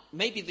 Now,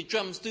 maybe the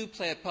drums do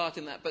play a part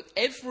in that, but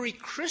every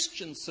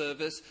Christian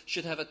service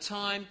should have a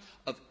time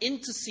of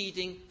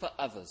interceding for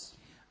others.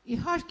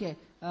 Իհարկե,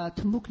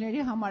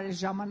 թմբուկների համար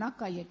ժամանակ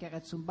կա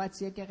եկեղեցում, բայց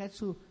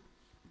եկեղեցու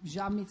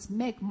ժամից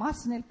մեկ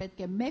մասն էլ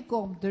պետք է մեկ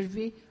կողմ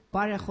դրվի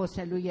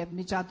բարեխոսելու եւ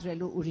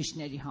միջադրելու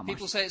ուրիշների համար։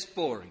 People say it's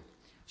boring.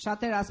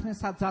 Շատեր ասում են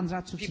սա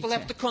ձանձրացուցիչ People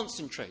have է։ to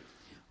concentrate.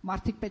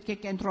 Մարդիկ պետք է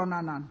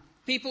կենտրոնանան։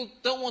 People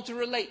don't want to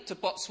relate to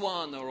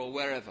Botswana or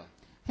wherever.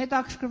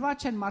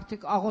 հետաքրքրված չեն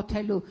մարդիկ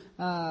աղոթելու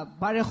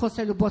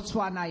բարեխոսելու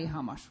Բոտսվանայի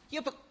համար։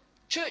 Yeah, but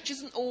church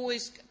doesn't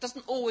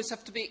always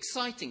have to be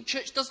exciting.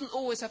 Church doesn't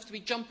always have to be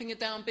jumping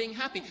down, being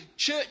happy.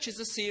 Church is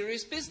a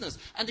serious business,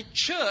 and a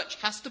church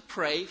has to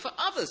pray for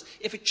others.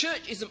 If a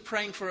church isn't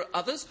praying for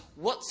others,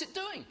 what's it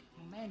doing?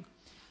 Ամեն։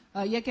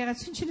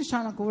 Եկեղեցին չի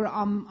նշանակում որ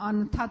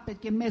անընդհատ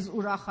պետք է մեզ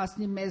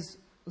ուրախացնի, մեզ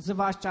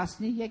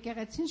զվարճացնի։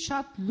 Եկեղեցին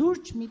շատ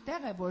լուրջ մի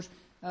տեղ է, որ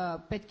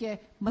պետք է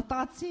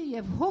մտածի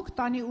եւ հոգ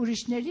տանի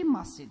ուրիշների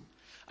մասին։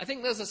 I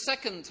think there's a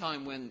second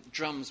time when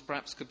drums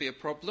perhaps could be a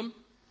problem.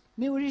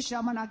 Մի ուրիշ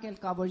ժամանակ էլ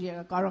կա, որ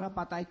կարող է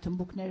պատահի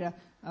թմբուկները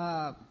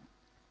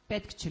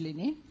պետք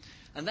չլինի։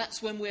 And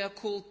that's when we are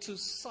called to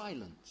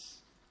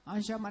silence.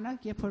 Այն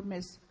ժամանակ, երբ որ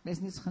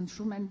մեզնից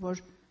խնդրում են,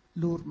 որ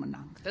լուր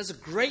մնանք։ There's a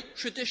great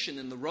tradition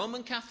in the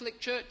Roman Catholic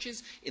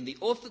churches, in the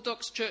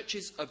Orthodox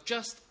churches, of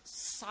just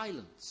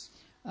silence.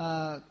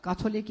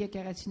 Կաթոլիկ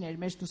եկեղեցիների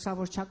մեջ,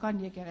 լուսավորչական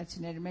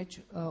եկեղեցիների մեջ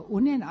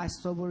ունեն այս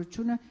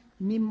սովորությունը,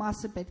 մի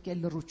մասը պետք է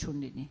լռություն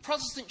լինի։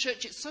 Protestant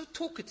church, it's so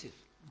talkative.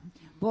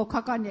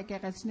 Բողոքական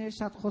եկեղեցիները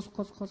շատ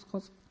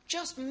խոս։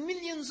 Just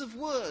millions of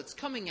words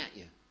coming at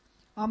you.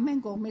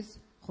 Ամեն կողմից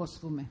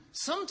խոսվում է։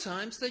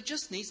 Sometimes there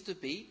just needs to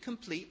be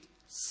complete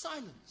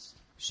silence.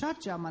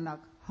 Շատ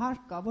ժամանակ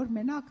հարկ կա, որ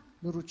մենակ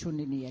լռություն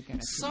լինի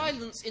եկեղեցին։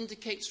 Silence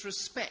indicates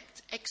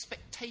respect,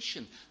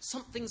 expectation.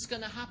 Something's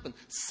going to happen.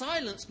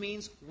 Silence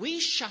means we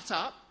shut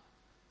up.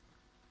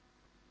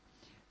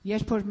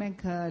 Երբ որ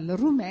մենք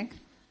լռում ենք,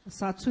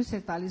 սա ցույց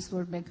է տալիս,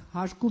 որ մենք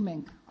հարգում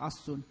ենք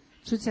Աստծուն։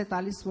 Ցույց է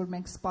տալիս, որ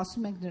մենք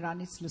սպասում ենք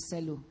նրանից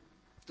լսելու։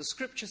 The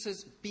scripture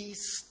says, be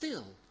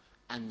still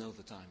and know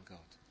that I am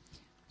God.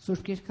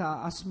 Սուրբ Գիրքը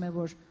ասում է,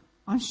 որ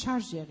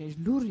անշարժ եղիր,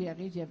 լուր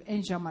եղիր եւ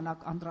այն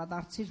ժամանակ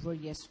անդրադարձիր, որ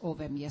ես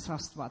ով եմ, ես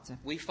Աստված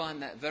եմ։ We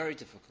find that very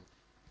difficult.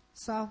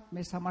 Սա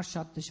մեզ համար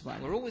շատ դժվար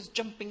է։ We're always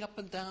jumping up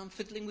and down,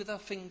 fiddling with our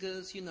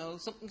fingers,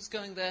 something's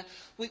going there.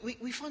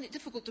 We find it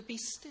difficult to be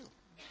still.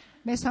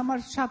 Մեզ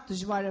համար շատ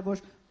դժվար է, որ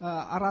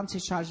առանց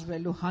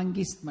շարժվելու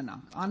հանգիստ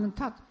մնանք։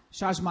 Անընդհատ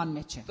շարժման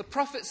մեջ է։ The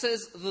prophet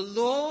says, the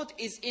Lord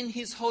is in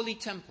his holy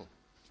temple.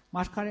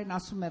 Մարգարեն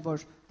ասում է,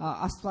 որ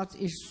Աստված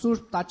իր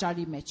սուրբ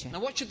տաճարի մեջ է։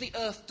 Now what should the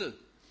earth do?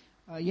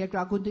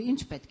 Երկրագունդը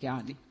ինչ պետք է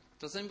անի։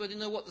 Does anybody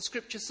know what the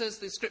scripture says?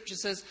 The scripture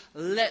says,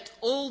 let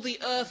all the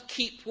earth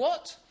keep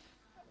what?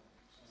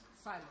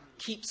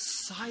 Keep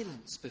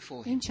silence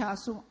before him. Ինչ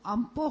ասում,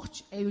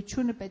 ամբողջ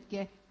էությունը պետք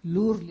է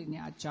լուր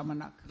լինի այդ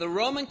ժամանակ։ The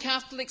Roman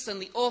Catholics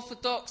and the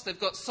Orthodox, they've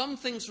got some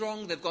things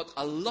wrong, they've got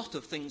a lot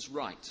of things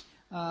right.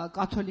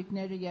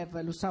 Կաթոլիկները եւ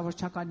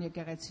լուսավորչական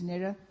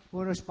եկեղեցիները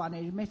որոշ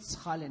բաների մեջ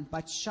սխալ են,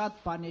 բայց շատ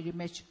բաների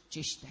մեջ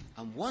ճիշտ են։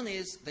 And one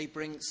is they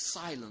bring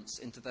silence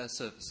into their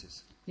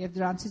services. Եվ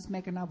դրանցից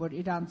մեկն է, որ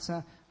իրանց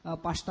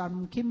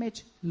պաշտամունքի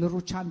մեջ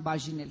լռության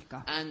բաժինել կա։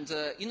 And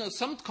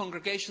some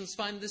congregations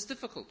find this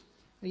difficult.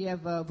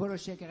 Եվ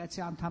որոշ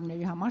եկեղեցի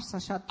անդամների համար սա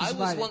շատ I was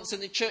դժվար է։ once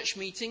in a church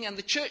meeting and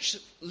the church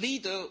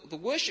leader, the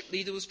worship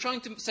leader was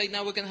trying to say,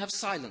 now we're going to have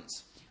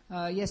silence.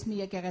 Ես մի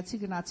եկեղեցի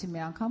գնացի մի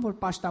անգամ, որ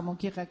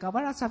պաշտամունքի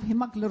ղեկավար ասավ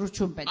հիմա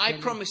լռություն պետք է I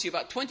լինի։ promise you,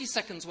 about 20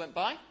 seconds went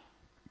by.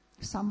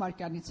 20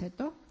 վայրկյանից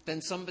հետո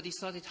Then somebody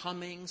started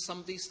humming,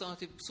 somebody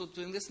started sort of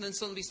doing this, and then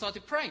somebody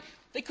started praying.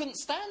 They couldn't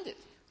stand it.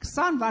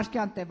 20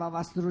 վայրկյան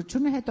տևաված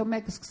լռությունը, հետո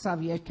մեկը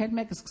սկսավ երգել,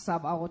 մեկը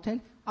սկսավ աղոթել,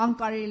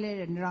 անկարելի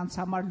էր նրանց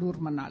համար լուր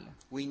մնալը։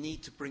 We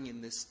need to bring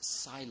in this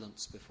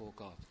silence before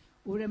God.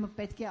 Ուրեմն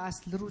պետք է այս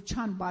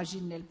լռության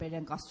բաժինն էլ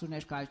բերենք Աստծո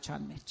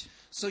ներկայության մեջ։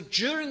 So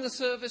during the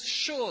service,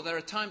 sure, there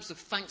are times of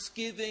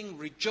thanksgiving,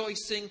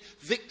 rejoicing,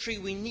 victory.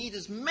 We need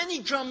as many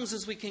drums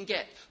as we can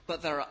get.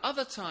 But there are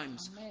other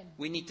times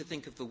we need to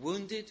think of the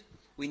wounded,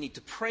 we need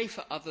to pray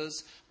for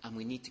others, and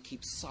we need to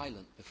keep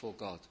silent before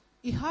God.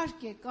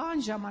 Իհարկե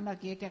կան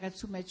ժամանակ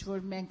եկեղեցու մեջ,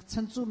 որ մենք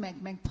ցնծում ենք,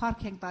 մենք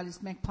փառք ենք տալիս,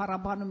 մենք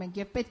փառաբանում ենք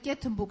եւ պետք է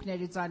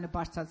թմբուկների ձայնը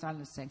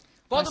բարձրացան լսենք։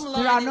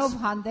 Դրանով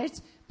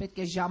հանդերձ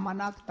պետք է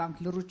ժամանակ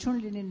տանք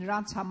լռություն լինի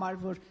նրանց համար,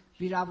 որ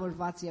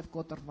վիրավորված եւ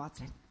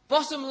կոտրված են։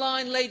 Bottom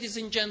line, ladies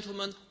and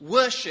gentlemen,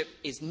 worship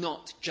is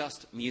not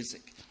just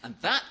music. And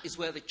that is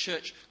where the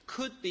church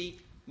could be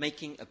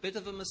making a bit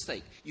of a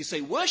mistake. You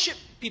say worship,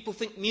 people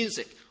think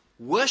music.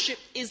 Worship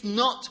is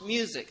not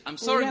music. I'm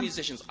sorry,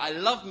 musicians. I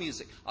love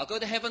music. I'll go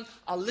to heaven.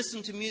 I'll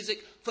listen to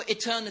music for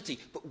eternity.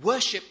 But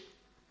worship,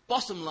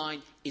 bottom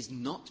line, is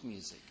not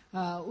music.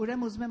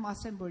 Ուրեմն ուզում եմ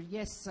ասեմ, որ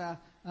ես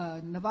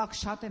նվագ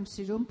շատ եմ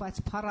սիրում,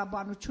 բայց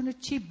փառաբանությունը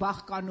չի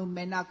բաղկանում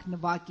մենակ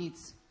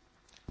նվագից։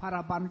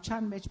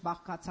 Փառաբանության մեջ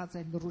բաղկացած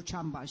է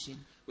լռության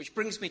բաժին։ Which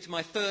brings me to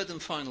my third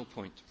and final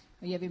point.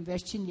 Եվ իմ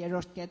վերջին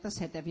երրորդ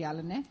կետս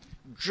հետևյալն է։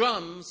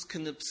 Drums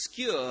can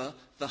obscure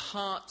the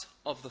heart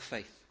of the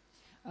faith.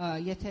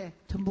 Եթե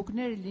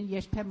թմբուկները լինեն,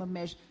 երբեմն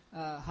մեր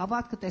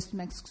հավատքը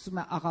տեսնում ենք սկսում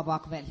է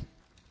աղավաղվել։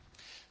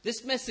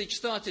 This message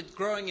started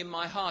growing in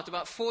my heart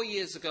about 4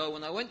 years ago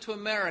when I went to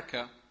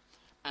America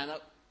and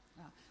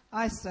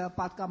Այս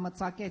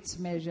պատկամծակեց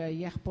մեր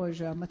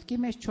եղբոր մտքի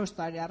մեջ 4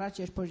 տարի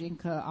առաջ, երբ որ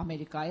ինքը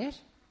Ամերիկա էր։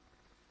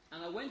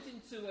 And I went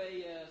into a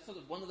sort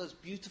of one of those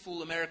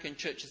beautiful American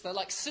churches. They're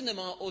like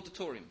cinema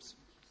auditoriums.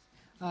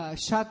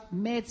 շատ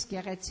մեծ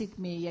գեղեցիկ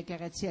մի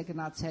եկեղեցի է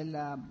գնացել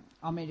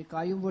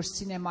Ամերիկայում, որ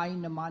սինեմայի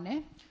նման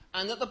է,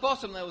 And at the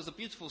bottom there was a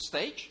beautiful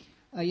stage.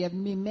 եւ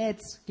մի մեծ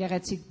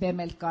գեղեցիկ բեմ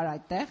էլ կար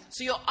այդտեղ։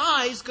 So your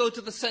eyes go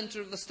to the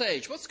center of the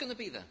stage. What's going to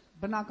be there?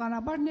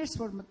 Բնականաբար ներս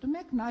որ մտնում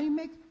եք, նայում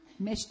եք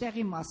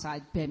մեջտեղի մասը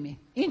այդ բեմի։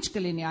 Ինչ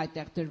կլինի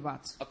այդտեղ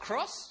դրված։ A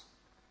cross,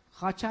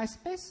 Խաչ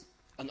այսպես,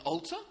 an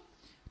altar,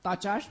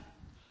 տաճար,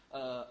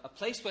 a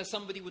place where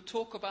somebody would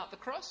talk about the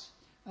cross.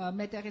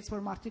 մետեղից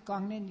որ մարդիկ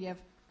կանգնեն եւ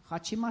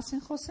խաչի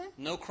մասին խոսեն։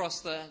 No cross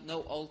there,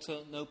 no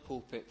altar, no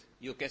pulpit.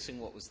 You're guessing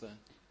what was there.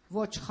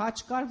 Ոչ խաչ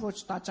կար, ոչ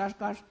տաճար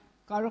կար։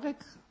 Կարող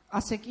եք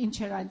ասեք ինչ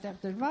էր այնտեղ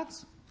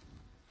դրված։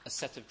 A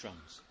set of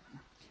drums.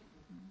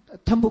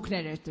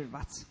 Թմբուկներ էր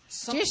դրված։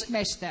 Something- Ճիշտ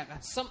մեջտեղը։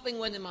 Something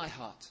went in my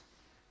heart.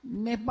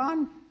 Մի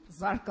բան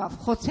զարկավ,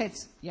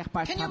 խոցեց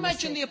եղբայր Can you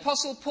imagine the Թամեսը։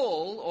 Apostle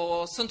Paul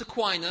or St.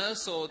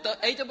 Aquinas or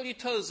A.W.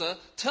 Tozer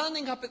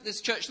turning up at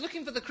this church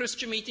looking for the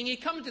Christian meeting?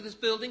 He'd come into this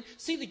building,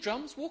 see the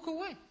drums, walk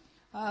away.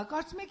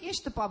 Կարծում եք ինչ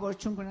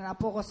տպավորություն կունենա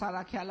Պողոս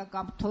Արաքյալը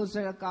կամ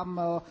Թոզերը կամ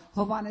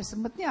Հովանեսը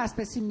մտնի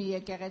այսպեսի մի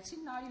եկեղեցի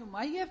նայում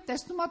է եւ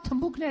տեսնում է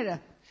թմբուկները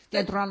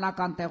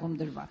կենտրոնական տեղում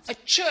դրված։ A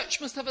church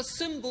must have a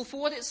symbol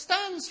for what it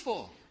stands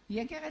for.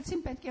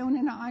 Եկեղեցին պետք է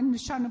ունենա այն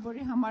նշանը,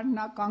 որի համար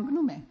նա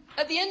կանգնում է։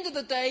 At the end of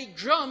the day,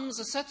 drums,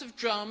 a set of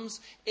drums,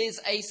 is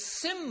a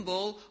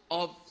symbol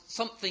of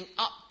something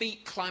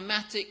upbeat,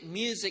 climatic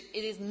music.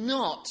 It is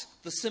not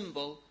the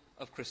symbol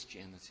of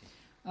Christianity.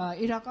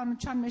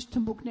 Իրականության մեջ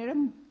թմբուկները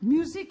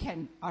մյուզիկ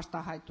են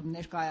արտահայտում,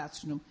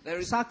 ներկայացնում։ There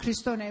is- Սա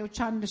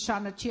քրիստոնեության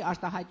նշանը չի,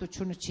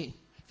 արտահայտությունը չի։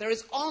 There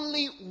is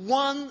only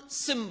one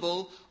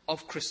symbol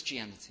of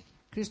Christianity,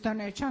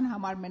 Քրիստոնեության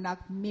համար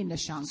մենակ մի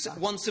նշան կա։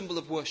 one symbol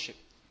of worship.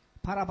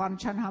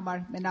 Փառաբանության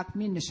համար մենակ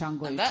մի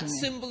նշան And that գոյություն է։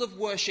 symbol of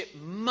worship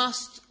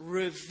must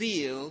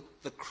reveal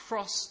the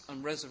cross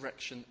and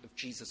resurrection of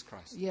Jesus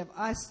Christ. Եվ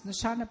այս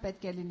նշանը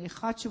պետք է լինի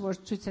խաչը, որ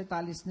ցույց է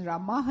տալիս նրա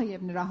մահը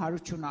եւ նրա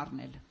հարություն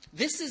առնելը։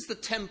 This is the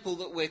temple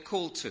that we're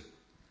called to.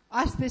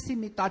 Այսպեսի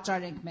մի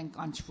տաճար ենք մենք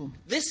կանչվում։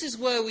 This is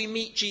where we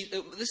meet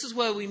this is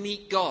where we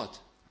meet God.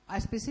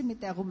 Այսպեսի մի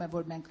տեղում է,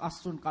 որ մենք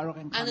Աստծուն կարող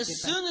ենք And as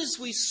հանդիպել։ soon as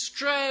we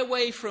stray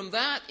away from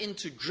that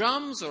into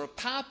drums or a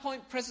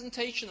PowerPoint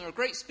presentation or a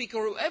great speaker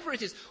or whoever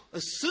it is,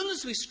 as soon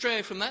as we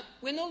stray from that,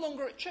 we're no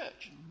longer at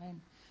church. Ամեն։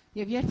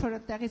 Եվ երբ որ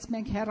այդտեղից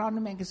մենք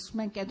հեռանում ենք,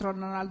 սկսում ենք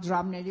կենտրոնանալ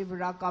դրամների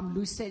վրա կամ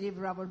լույսերի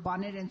վրա, որ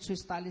բաներ են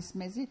ցույց տալիս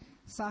մեզի,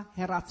 սա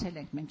հեռացել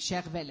ենք, մենք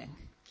շեղվել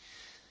ենք։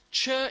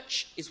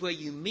 Church is where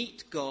you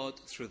meet God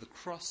through the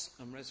cross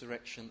and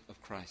resurrection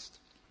of Christ.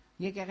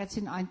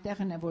 Եկեղեցին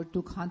այնտեղն է, որ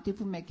դուք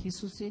հանդիպում եք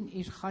Հիսուսին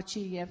իր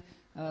խաչի եւ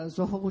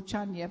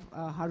զոհողության եւ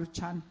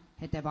հարության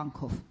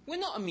հետևանքով։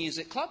 We're not a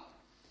music club.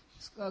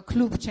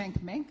 Կլուբ չենք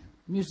մենք,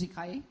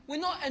 մյուզիկայի։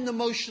 We're not an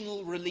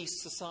emotional release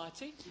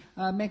society.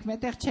 Մենք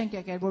մետեղ չենք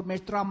եկել, որ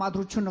մեր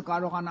տրամադրությունը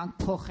կարողանանք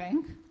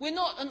փոխենք։ We're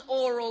not an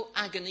oral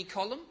agony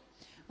column.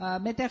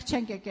 Մետեղ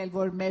չենք եկել,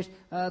 որ մեր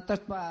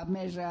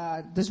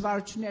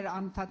դժվարությունները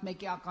անընդհատ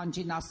մեկի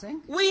ականջին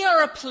ասենք։ We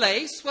are a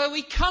place where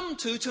we come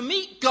to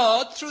meet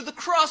God through the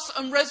cross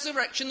and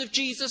resurrection of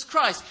Jesus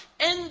Christ.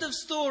 End of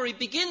story,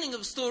 beginning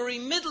of story,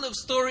 middle of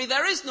story.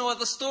 There is no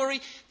other story.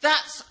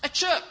 That's a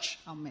church.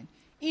 Ամեն։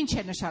 Ինչ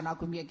է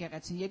նշանակում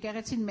եկեղեցին։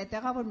 Եկեղեցին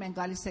մետեղա, որ մենք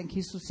գալիս ենք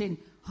Հիսուսին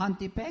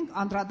հանդիպենք,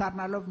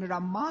 անդրադառնալով նրա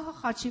մահը,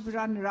 խաչի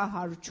վրա նրա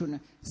հարությունը։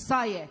 Սա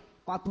է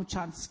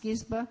պատմության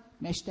սկիզբը,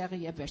 մեջտեղը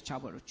եւ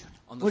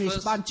վերջավորությունը։ Ուրիշ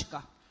բան չկա։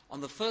 On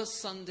the first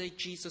Sunday,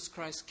 Jesus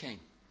Christ came.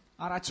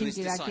 Առաջին His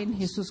գիրակին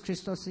disciples. Հիսուս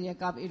Քրիստոսը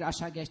եկավ իր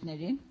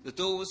աշակերտներին, The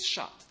door was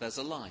shut. There's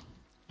a line.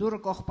 դուռը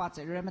կողպած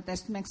էր, ուրեմն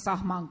տեսնում ենք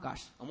սահման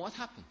կար։ And what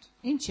happened?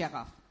 Ինչ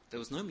եղավ։ There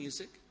was no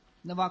music.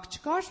 Նվակ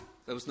չկար,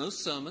 There was no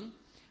sermon.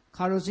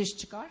 քարոզիչ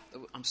չկար,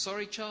 I'm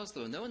sorry, Charles,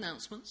 there were no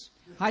announcements.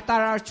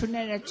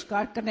 հայտարարություններ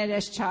չկար,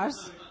 կներես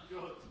Չարլզ։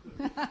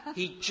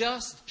 He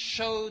just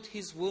showed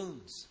his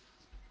wounds.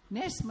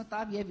 Ներս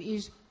մտավ եւ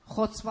իր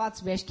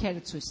խոցված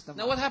վերքերը ցույց Now,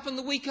 տվավ։ what happened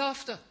the week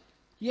after?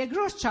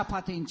 Երկրորդ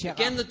շաբաթը ինչ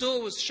Again, եղավ։ the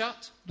door was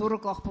shut. Դուռը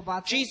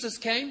կողպված էր, Jesus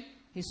came.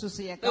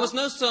 Հիսուսը There was եկավ։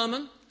 no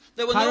sermon.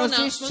 There were no Քարոզիչ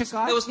announcements.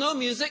 չկար, There was no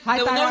music.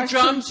 There were no հայտարարություն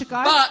drums.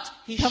 չկար, But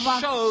he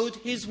թվակ- showed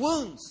his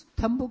wounds.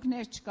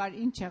 Թմբուկներ չկար,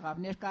 ինչ եղավ։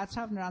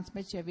 Ներկայացավ նրանց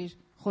մեջ եւ իր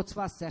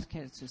խոցված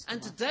ձեռքերը ցույց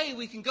And տվավ։ today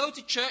we can go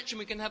to church and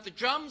we can have the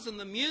drums and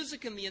the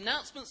music and the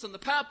announcements and the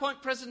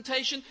PowerPoint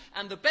presentation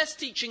and the best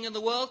teaching in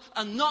the world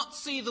and not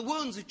see the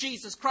wounds of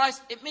Jesus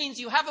Christ. It means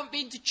you haven't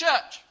been to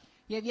church.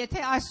 Եվ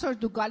եթե այսօր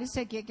դու գալիս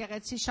եք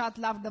եկեղեցի, շատ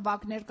լավ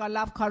նվագներ կա,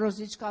 լավ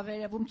քարոզիչ կա,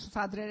 վերևում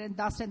ցուցադրեր են,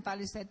 դաս են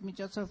տալիս այդ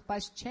միջոցով,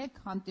 բայց չեք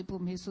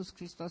հանդիպում Հիսուս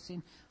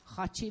Քրիստոսին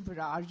խաչի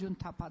վրա արյուն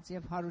թափած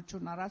եւ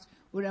հարություն առած,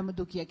 ուրեմն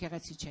դուք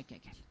եկեղեցի չեք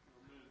եկել։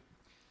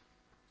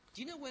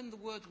 Do you know when the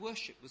word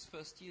worship was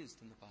first used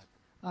in the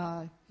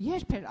Bible?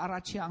 Երբ էր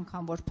առաջի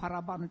անգամ որ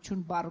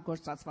փառաբանություն բառը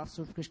գործածված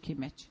Սուրբ Գրքի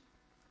մեջ։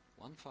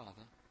 One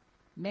father,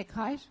 Մեկ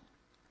հայր,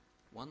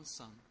 one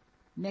son,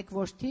 մեկ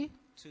որդի,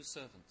 two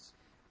servants.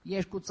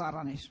 երկու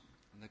ծառաներ։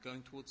 And they're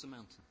going towards a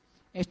mountain.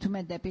 Երթում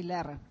են դեպի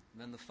լեռը։ And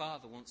then the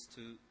father wants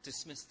to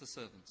dismiss the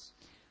servants.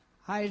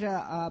 Հայրը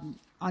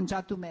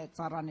անջատում է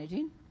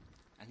ծառաներին,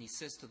 and he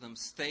says to them,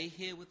 stay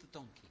here with the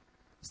donkey.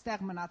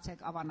 Ստեղ մնացեք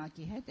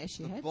ավանակի հետ,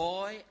 էշի The հետ։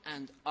 boy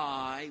and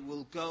I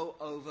will go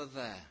over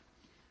there.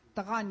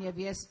 Տղան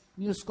եւ ես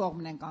մյուս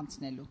կողմն ենք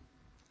անցնելու։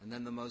 And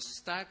then the most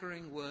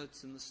staggering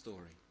words in the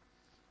story,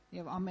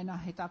 Եվ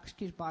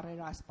ամենահետաքրքիր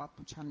բառերը այս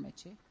պատմության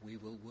մեջ է։ we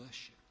will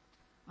worship.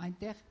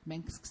 Այնտեղ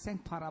մենք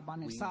սկսենք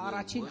փառաբանել։ We Սա will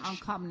առաջին worship.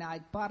 անգամն է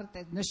այդ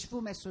բառը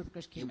նշվում է Սուրբ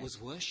գրքի It մեջ։ was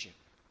worship.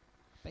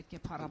 Պետք է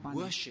But փառաբանել։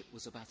 worship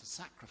was about a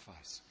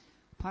sacrifice.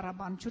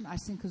 Փառաբանություն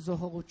այսինքն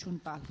զոհողություն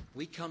տալ։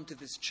 We come to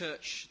this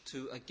church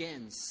to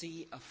again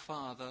see a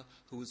father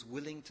who was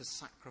willing to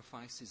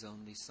sacrifice his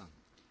only son.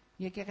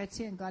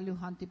 Եկեղեցի են գալու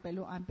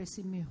հանդիպելու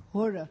այնպեսի մի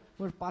հորը,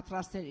 որ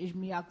պատրաստ էր իր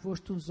միակ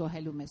որդուն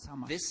զոհելու մեզ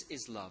համար։ This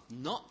is love.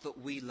 Not that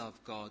we love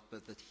God,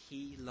 but that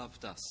he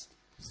loved us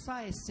Սա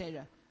է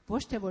սերը,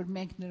 ոչ թե որ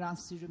մենք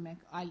նրան սիրում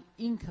ենք, այլ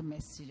ինքը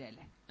մեզ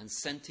սիրել է and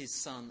sent his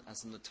son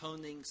as an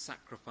atoning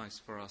sacrifice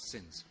for our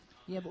sins.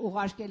 եւ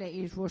ուղարկել է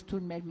իր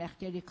որդուն մեր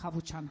մեղքերի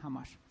խավության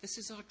համար։ This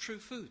is our true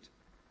food.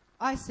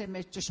 Այս է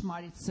մեր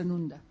ճշմարիտ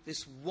սնունդը։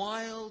 This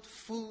wild,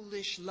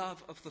 foolish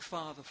love of the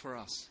Father for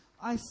us.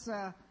 Այս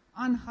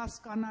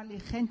անհասկանալի,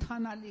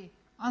 խենթանալի,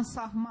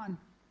 անսահման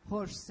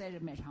հոր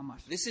սերը մեր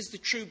համար։ This is the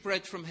true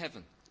bread from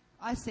heaven.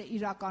 Այս է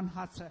իրական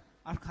հացը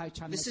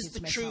արքայության This is մեջից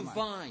the մեզ true համար։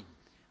 vine.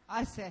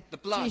 Այս է The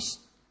blood.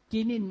 ճիշտ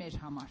գինին մեր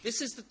համար։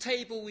 This is the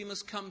table we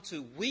must come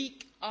to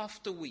week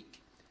after week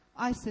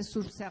Այս է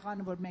սուրբ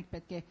սեղանը, որ մենք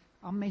պետք է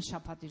ամեն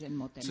շաբաթ իրեն to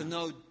մոտենանք։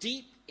 know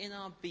deep in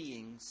our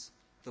beings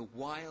the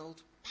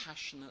wild,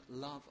 passionate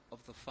love of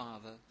the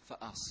Father for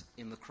us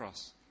in the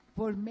cross.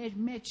 Որ մեր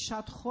մեջ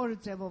շատ խոր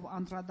ձևով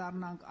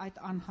անդրադառնանք այդ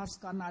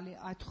անհասկանալի,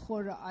 այդ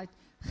խորը, այդ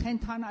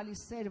խենթանալի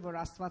սեր, որ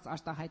Աստված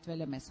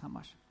արտահայտվել է մեզ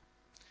համար։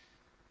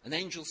 An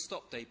angel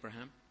stopped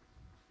Abraham,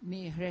 Մի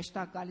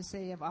հրեշտակ գալիս է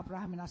եւ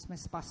Աբրահամին ասում է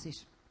սպասիր,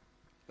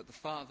 but the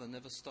Father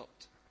never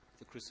stopped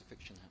the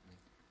crucifixion happening.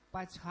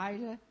 բայց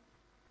հայրը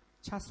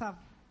չասավ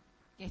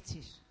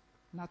կեցիր։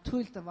 Նա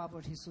թույլ տվավ,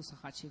 որ Հիսուսը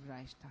խաչի վրա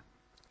իր տա։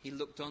 He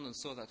looked on and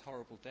saw that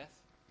horrible death.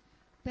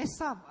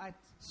 Տեսավ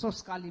այդ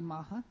սոսկալի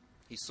մահը,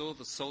 He saw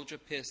the soldier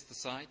pierce the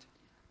side.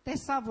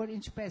 տեսավ, որ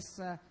ինչպես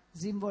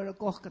զինվորը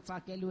կողքը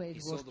ծակելու է He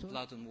իր saw the որդուն,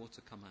 blood and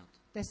water come out.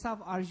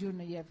 տեսավ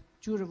արյունը եւ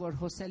ջուրը, որ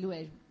հոսելու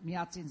էր,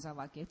 միածին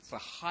զավակեց։ The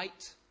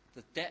height,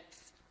 the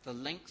depth, the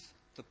length,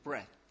 the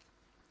breadth.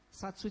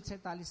 Սա ցույց է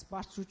տալիս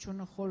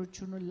բարձրությունը,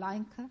 խորությունը,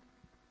 լայնքը,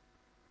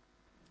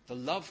 The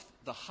love,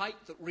 the height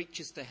that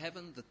reaches to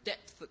heaven, the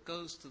depth that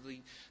goes to the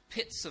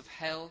pits of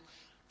hell,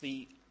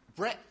 the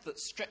breadth that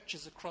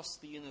stretches across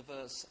the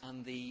universe,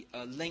 and the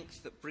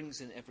length that brings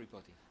in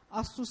everybody.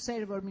 Աստծո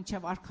սերը, որ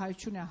մինչև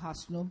արքայություն է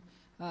հասնում,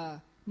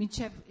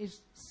 մինչև իր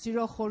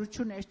սիրո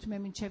խորությունը երթում է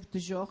մինչև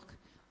դժոխք,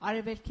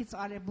 արևելքից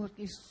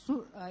արևմուտք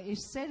իր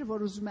սերը,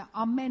 որ ուզում է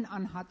ամեն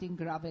անհատին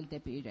գրավել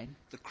դեպի իրեն։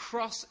 The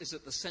cross is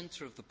at the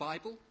center of the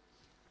Bible.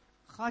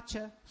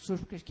 Խաչը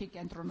Սուրբ գրքի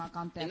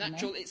կենտրոնական In տեղն է։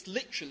 actual, it's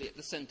literally at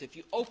the center. If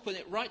you open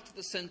it right to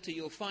the center,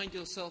 you'll find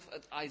yourself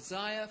at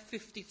Isaiah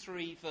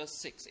 53, verse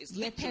 6. It's Եթե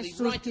literally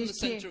Սուրբ right in the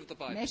center of the գրքի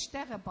Bible.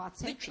 մեջտեղը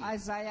բացեք, Literally.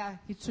 Այզայա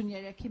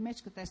 53-ի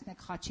մեջ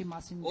կտեսնեք խաչի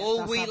մասին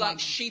All we like դասավանդը։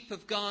 sheep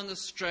have gone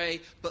astray,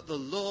 but the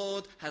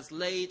Lord has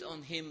laid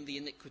on him the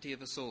iniquity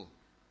of us all.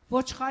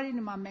 Ոչխարի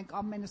նման մենք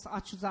ամենս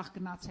աչուզախ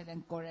գնացել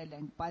ենք, կորել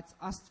ենք, բայց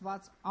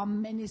Աստված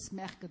ամենից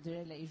մեղքը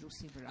դրել է իր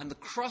ուսի վրա։ And the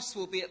cross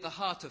will be at the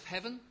heart of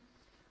heaven.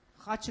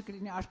 Խաչը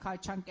կլինի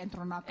արքայության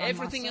կենտրոնական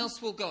Everything մասը,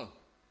 else will go.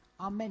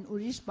 ամեն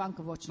ուրիշ բան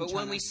But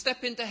when we կոչնչանա։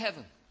 step into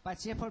heaven,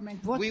 Բայց երբ որ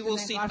մենք ոչ we will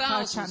see մենք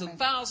thousands արքայության and մեջ,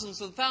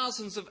 thousands and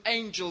thousands of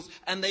angels,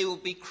 and they will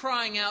be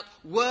crying out,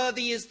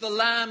 "Worthy is the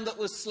Lamb that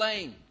was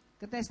slain."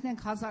 կտեսնենք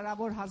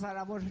հազարավոր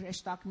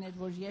հրեշտակներ,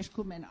 որ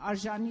երգում են,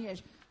 արժանի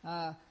էր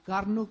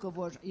գառնուկը,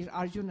 որ իր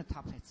արյունը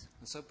թափեց։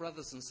 And so,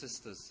 brothers and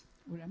sisters,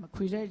 Ուրեմն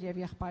քույրեր եւ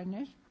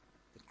եղբայրներ,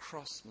 the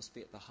cross must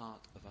be at the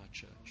heart of our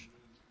church.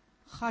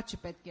 խաչը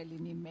պետք է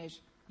լինի մեր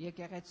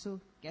եկեղեցու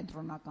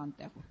կենտրոնական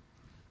տեղում։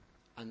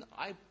 And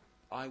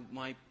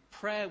my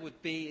prayer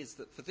would be is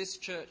that for this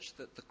church,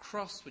 that the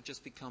cross would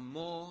just become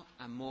more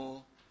and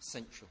more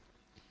central.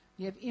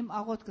 Եվ իմ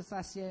աղոթքս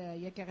այս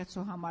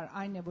եկեղեցու համար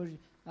այն է, որ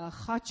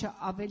խաչը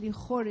ավելի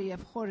խորը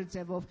եւ խորը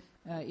ձևով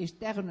իր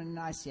տեղն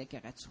ունենա այս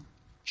եկեղեցում։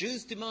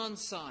 Jews demand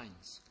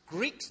signs,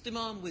 Greeks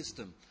demand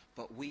wisdom,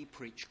 but we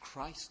preach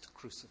Christ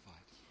crucified.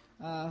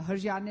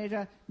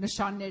 Հրյաները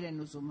նշաններ են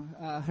ուզում,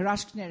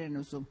 հրաշքներ են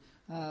ուզում,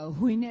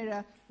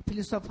 հույները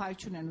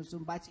փիլիսոփայություն են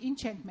ուզում, բայց ինչ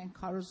ենք մենք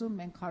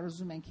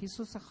քարոզում ենք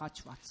Հիսուսը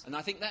խաչված։ And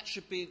I think that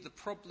should be the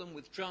problem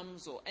with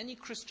drums or any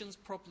Christian's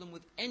problem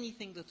with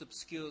anything that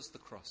obscures the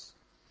cross.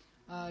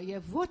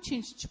 Եվ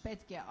ոչինչ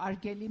չպետք է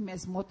արգելի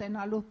մեզ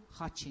մոտենալու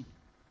խաչին։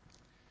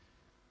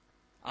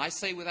 I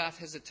say without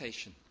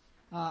hesitation,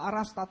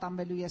 Առանց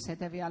տատանվելու ես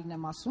հետևյալն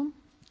եմ ասում,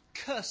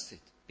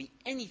 cursed be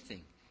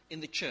anything in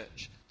the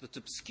church that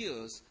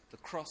obscures the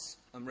cross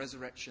and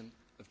resurrection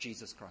of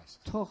Jesus Christ.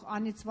 թող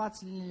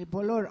անիծված լինի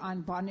բոլոր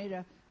այն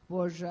բաները,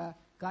 որ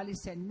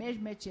գալիս են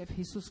մեր մեջ եւ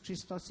Հիսուս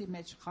Քրիստոսի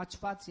մեջ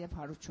խաչված եւ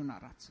հարություն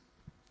առած։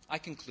 I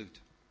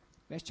conclude.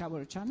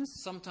 Վերջավորությանս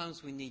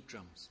Sometimes we need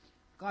drums.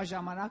 կա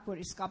ժամանակ,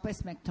 որ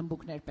իսկապես մենք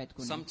թմբուկներ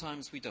պետք ունենք։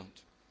 Sometimes we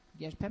don't.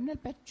 Երբեմն էլ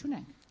պետք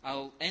չունենք։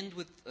 I'll end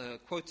with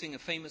quoting a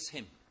famous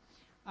hymn.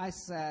 Այս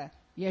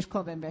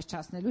երկով են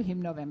վերջացնելու,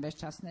 հիմնով են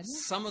վերջացնելու։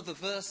 Some of the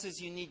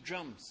verses you need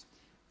drums.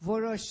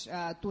 Որոշ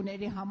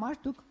տուների համար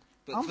դուք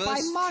But verse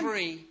անպայման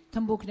 3,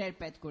 թմբուկներ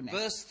պետք ունեք։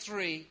 verse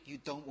 3, you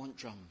don't want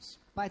drums.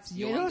 Բայց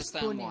You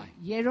understand why?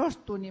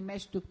 երրորդ տունի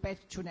մեջ դուք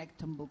պետք չունեք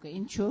թմբուկը։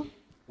 Ինչու՞։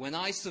 When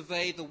I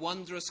survey the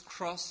wondrous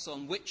cross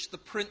on which the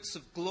Prince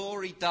of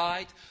Glory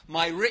died,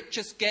 my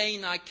richest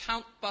gain I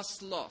count but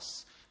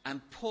loss and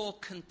pour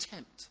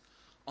contempt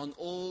on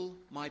all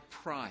my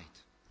pride.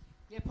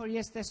 Երբ որ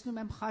ես տեսնում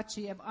եմ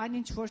խաչը եւ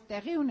այնինչ որ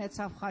տեղի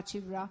ունեցավ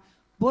խաչի վրա,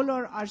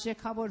 բոլոր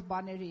արժեքավոր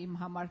բաները իմ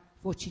համար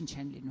ոչինչ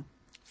են լինում։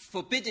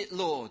 Forbid it,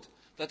 Lord,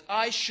 that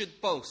I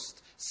should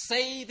boast,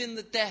 save in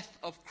the death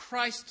of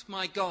Christ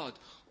my God,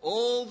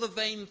 all the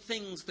vain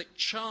things that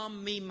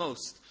charm me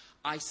most,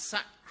 I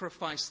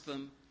sacrifice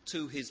them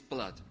to his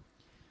blood.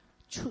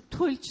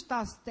 Թույլ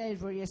չտաս Տեր,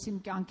 որ ես իմ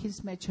կյանքից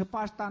մեջ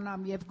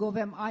հպարտանամ եւ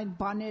գովեմ այն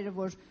բաները,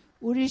 որ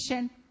ուրիշ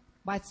են,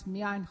 բայց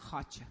միայն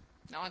խաչը։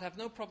 Now, I'd have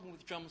no problem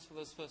with drums for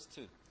those first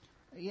two.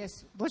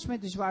 Ես ոչ մի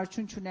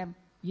դժվարություն չունեմ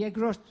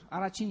երկրորդ,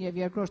 առաջին եւ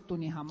երկրորդ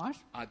տունի համար,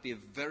 I'd be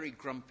a very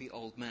grumpy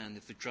old man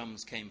if the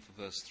drums came for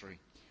verse 3.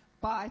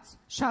 բայց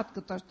շատ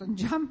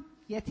կտրտնջամ,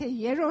 եթե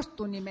երրորդ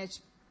տունի մեջ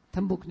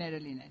թմբուկները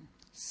լինեն։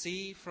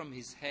 See from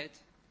his head,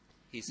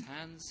 his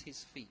hands,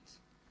 his feet.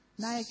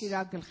 Նայեք իր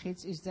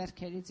գլխից, իր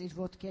ձեռքերից, իր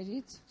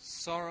ոտքերից,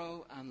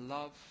 Sorrow and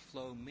love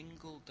flow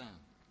mingled down.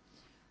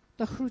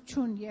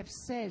 տխրություն եւ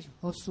սեր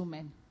հոսում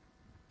են։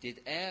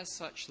 Did e'er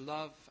such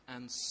love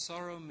and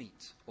sorrow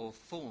meet, or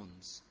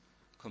thorns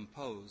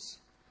compose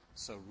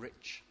so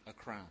rich a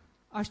crown?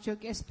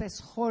 Արդյոք այսպես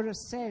խորը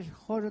սեր,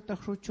 խորը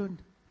տխրություն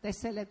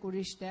տեսել եք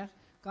ուրիշտեղ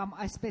կամ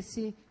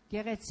այսպեսի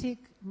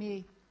գեղեցիկ մի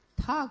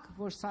թագ,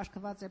 որ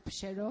սարքված է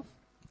փշերով։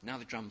 Now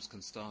the drums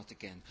can start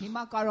again.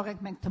 Հիմա կարող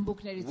ենք մենք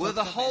թմբուկներից Were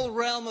the օգտվել։ whole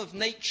realm of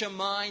nature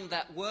mine,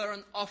 that were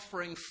an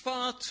offering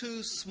far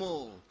too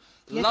small.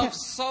 Yet- Love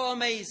so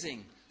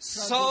amazing,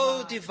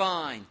 so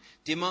divine,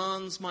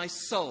 demands my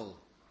soul,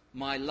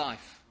 my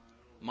life,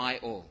 my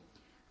all.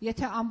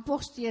 Եթե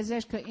ամբողջ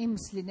եզերքը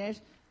իմս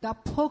լիներ, դա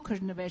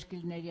փոքր նվեր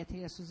կլիներ,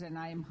 եթե ես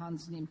ուզենայեմ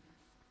հանձնիմ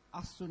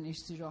Աստծուն իր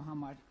սիրո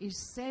համար։ Իր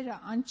սերը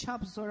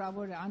անչափ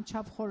զորավոր է,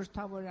 անչափ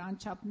խորհրդավոր է,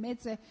 անչափ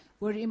մեծ է,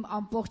 որ իմ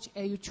ամբողջ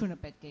էությունը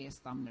պետք է ես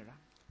տամ նրան։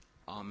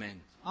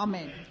 Amen.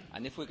 Ամեն։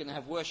 And if we're going to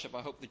have worship,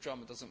 I hope the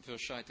drummer doesn't feel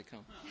shy to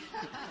come.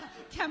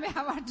 Can we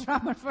have our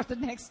drummer for the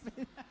next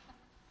bit?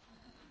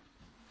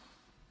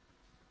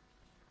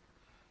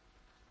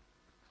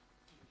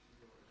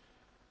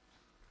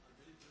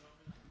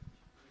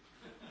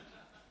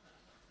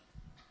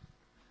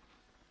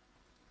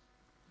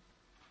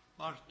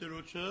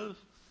 Արտերոջը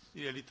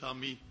իրելի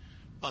թամի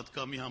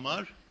պատկամի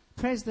համար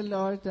Praise the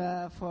Lord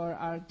for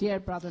our dear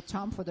brother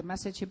Tom for the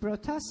message he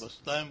brought us.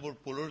 վստահ եմ որ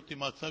բոլորդ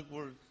իմացաք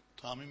որ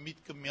թամի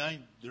միտքը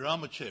միայն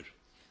դրամը չէր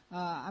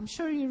I'm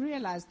sure you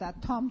realize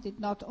that Tom did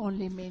not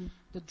only mean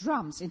the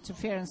drums,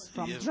 interference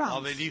from եւ drums.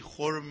 ավելի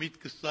խորը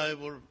միտքը սա է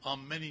որ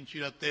ամեն ինչ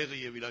իր տեղը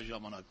եւ իր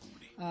ժամանակը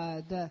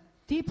ունի The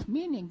deep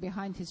meaning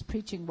behind his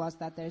preaching was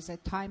that there is a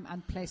time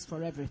and place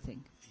for everything.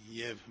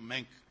 եւ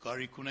մենք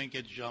կարիք ունենք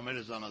այդ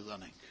ժամերը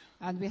զանազանենք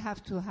And we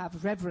have to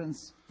have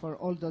reverence for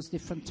all those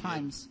different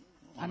times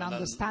and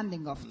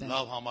understanding of them.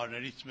 լավ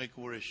համարներից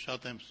մեկը որ ես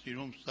շատ եմ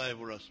սիրում սա է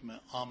որ ասում է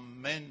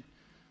ամեն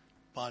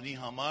բանի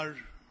համար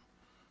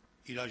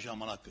իր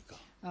ժամանակը կա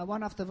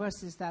One of the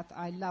verses that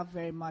I love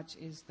very much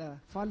is the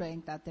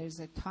following, that there is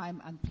a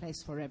time and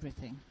place for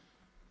everything.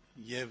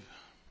 Եվ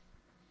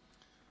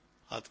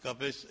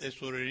հատկապես այս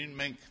օրերին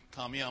մենք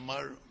թամի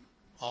համար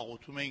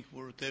աղոթում ենք,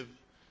 որովհետև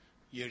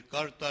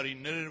երկար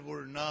տարիներ էր,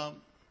 որ նա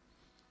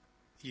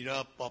իր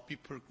պապի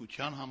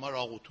փրկության համար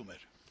աղոթում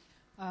էր։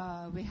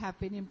 We have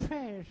been in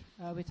prayer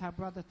with our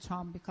brother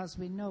Tom because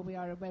we know we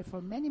are aware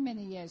for many,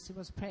 many years he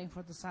was praying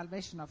for the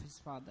salvation of his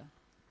father.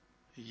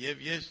 Եվ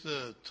ես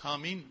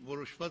թամին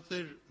որոշված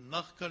էր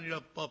նախքան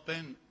իր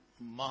պապեն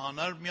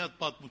մահանար մի հատ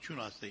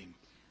պատմություն ասեին։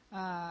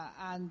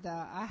 And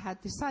I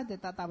had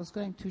decided that I was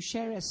going to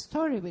share a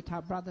story with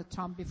our brother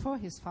Tom before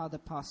his father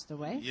passed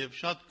away. Եվ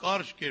շատ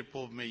կարճ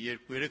կերպով մի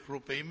 2-3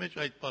 րոպեի մեջ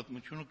այդ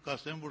պատմությունը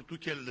կասեմ, որ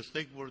դուք էլ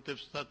լսեք,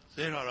 որովհետև սա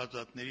ձեր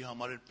հարազատների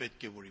համար էլ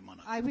պետք է որ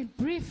իմանաք։ I will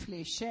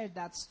briefly share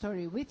that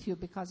story with you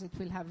because it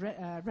will have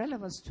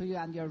relevance to you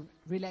and your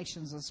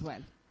relations as well.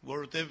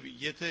 Որովհետև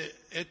եթե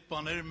այդ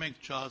բաները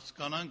մենք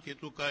չհասկանանք,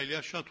 հետո կարելի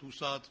է շատ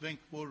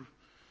հուսահատվենք, որ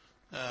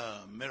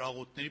մեր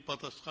աղոթների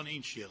պատասխանը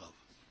ինչ եղավ։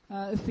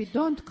 If we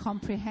don't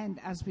comprehend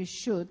as we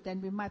should, then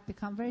we might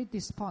become very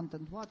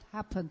despondent. What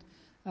happened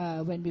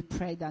when we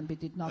prayed and we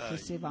did not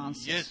receive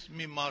answers? Ես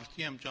մի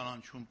մարդի եմ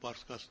ճանաչում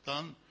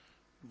Պարսկաստան,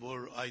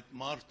 որ այդ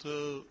մարդը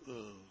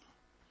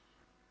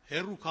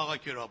հերու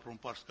քաղաք էր ապրում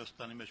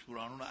Պարսկաստանի մեջ, որ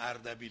անունը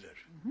Արդաբիլ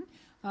էր։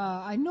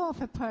 I know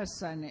of a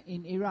person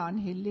in Iran.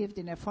 He lived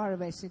in a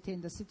faraway city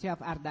in the city of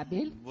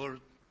Ardabil. Որ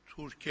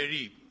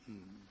թուրքերի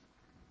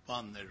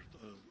բանն էր,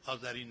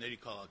 ազարիների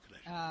քաղաքն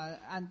էր։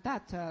 And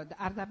that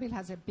Ardabil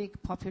has a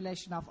big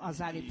population of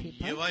Azari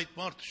people. Եվ այդ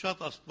մարդը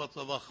շատ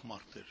աստվածավախ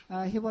մարդ էր,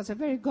 He was a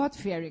very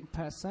God-fearing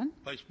person.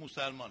 բայց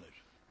մուսալման էր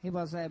He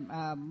was a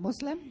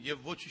Muslim,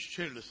 եւ ոչինչ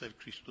չէր լսել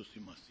Քրիստոսի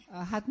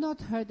մասին։ had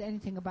not heard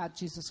anything about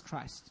Jesus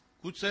Christ.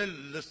 Գուցե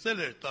լսել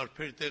էր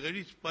տարբեր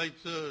տեղերից,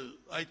 բայց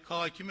այդ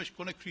քաղաքի մեջ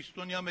կոնե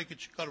քրիստոնյա մեկը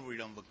չկար, որ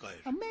իրան վկա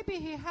էր։ Maybe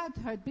he had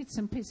heard bits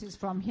and pieces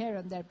from here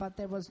and there, but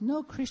there was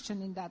no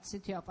Christian in that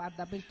city of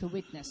Ardabil to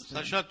witness to Սա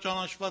him. շատ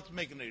ճանաչված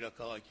մեկն է իր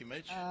քաղաքի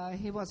մեջ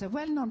He was a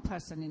well-known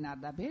person in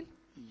Ardabil.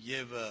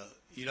 եւ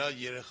իր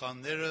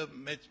երեխաները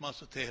մեծ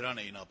մասը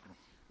Թեհրան էին ապրում։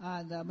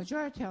 The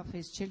majority of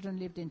his children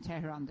lived in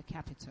Tehran, the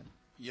capital.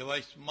 Եվ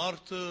այս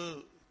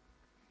մարդը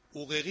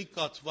ուղեղի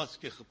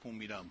կացվածք է խփում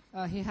իրան։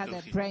 He had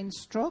a Գլխին։ brain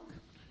stroke,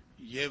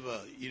 Եվ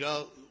իր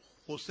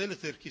խոսելը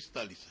ձեռքից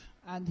տալիս է։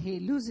 and he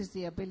loses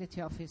the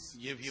ability of his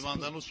Եվ speech.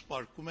 հիվանդանոց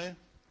սպարկում է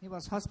He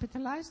was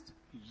hospitalized.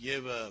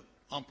 եւ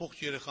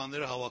ամբողջ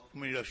երեխաները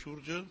հավաքվում են իր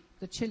շուրջը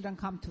The children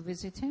come to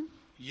visit him.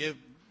 եւ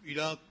իր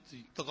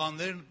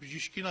տղաներն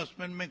բժիշկին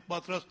ասում են մենք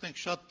պատրաստ ենք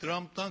շատ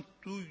դրամ տանք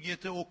դու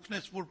եթե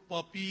օգնես որ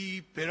պապի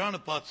բերանը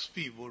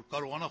բացվի որ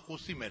կարողանա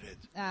խոսի մեր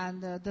հետ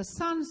And the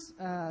sons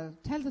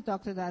tell the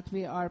doctor that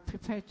we are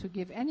prepared to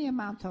give any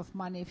amount of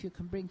money if you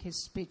can bring his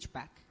speech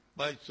back.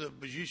 բայց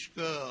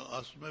բժիշկը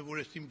ասում է որ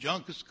ես իմ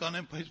ջանքս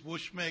կանեմ բայց ոչ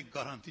մեկ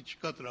գարանտի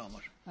չկա դրա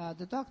համար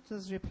The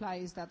doctor's reply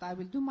is that I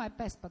will do my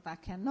best, but I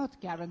cannot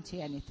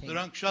guarantee anything.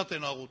 Նրանք շատ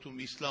են աղոթում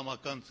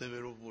իսլամական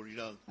ծևերով որ իր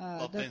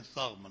պապեն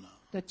սաղ մնա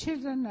The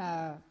children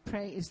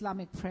pray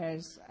Islamic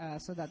prayers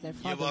so that their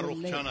եւ father will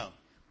live առողջանա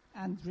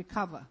and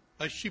recover.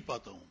 բայց չի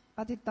պատահում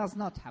But it does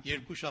not happen.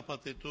 երկու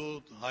շաբաթ հետո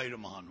հայրը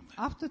մահանում է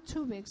After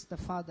 2 weeks, the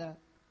father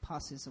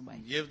passes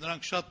away. եւ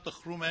նրանք շատ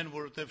տխրում են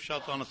որովհետեւ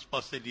շատ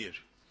անսպասելի էր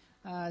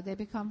They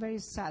become very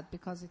sad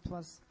because it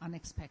was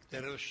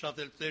unexpected. դեռ շատ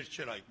էլ ծեր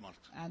չէր այդ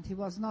մարդը And he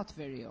was not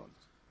very old.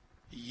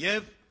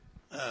 Եվ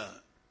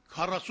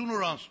 40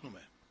 օր անցնում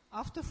է։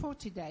 After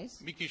 40 days,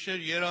 Մի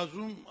քիշեր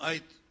երազում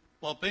այդ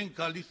պապեն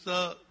գալիս է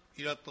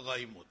իր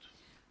տղայի մոտ։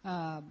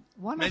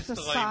 one of the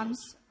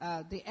sons,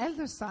 the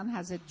elder son,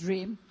 has a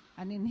dream.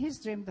 And in his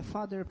dream, the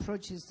father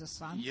approaches the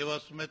son Եվ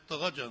ասում է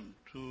տղա ջան,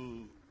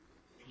 դու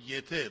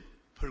եթե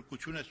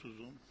փրկություն ես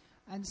ուզում,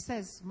 and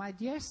says, My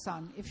dear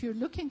son, if you're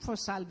looking for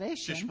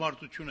salvation,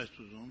 ճշմարտություն ես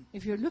ուզում,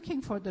 if you're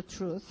looking for the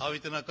truth,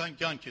 հավիտենական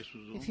կյանք ես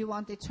ուզում, if you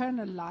want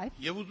eternal life,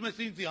 եւ ուզում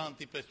ես ինձ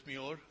հանդիպես մի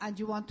օր, and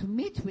you want to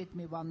meet with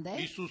me one day,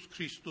 Հիսուս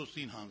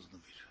Քրիստոսին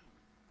հանձնվիր։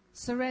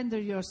 surrender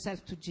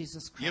yourself to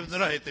Jesus Եվ Christ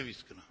նրա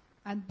հետևից գնա։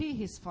 and be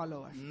his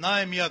follower. Նա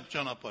է միակ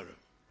ճանապարհը։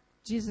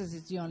 Jesus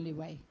is the only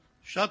way.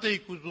 Շատ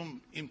էիք ուզում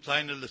իմ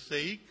ցայնը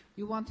լսեիք,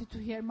 You wanted to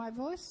hear my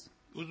voice?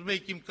 ուզում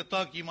էիք իմ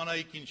կտակ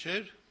իմանայիք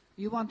ինչեր,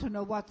 You want to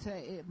know what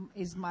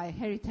is my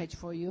heritage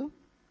for you?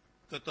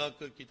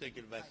 կտակը գիտեք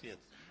էլ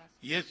վասիետ։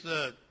 Ես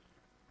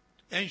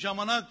այն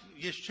ժամանակ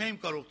ես չեմ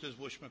կարող դες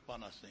ոչ մի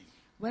բան ասեին։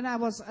 When I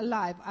was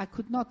alive, I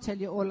could not tell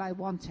you all I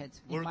wanted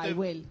in my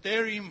will Որտեղ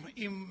Տեր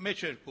իմ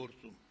մեջ էր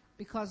գործում։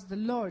 because the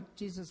Lord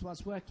Jesus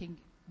was working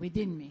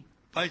within me.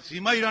 Բայց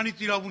հիմա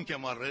իրանից իրավունք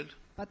եմ առել,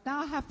 But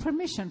now I have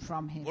permission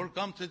from him որ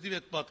կամ ցեզիվ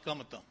այդ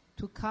պատկամը տամ։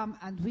 to come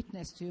and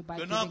witness to you by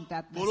Գնա giving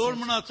that բոլոր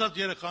message. մնացած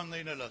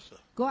երեխաներին էլ ասա,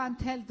 Go and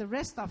tell the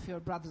rest of your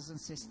brothers and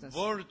sisters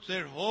որ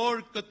ձեր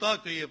հոր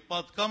կտակը եւ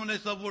պատկամն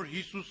էսա, որ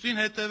Հիսուսին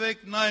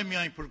հետևեք, նա է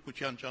միայն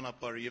փրկության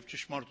ճանապարհը եւ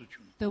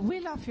ճշմարտությունը։ the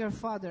will of your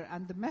father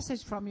and the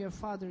message from your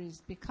father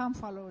is become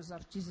followers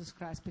of Jesus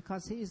Christ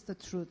because he is the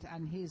truth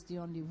and he is the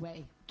only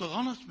way.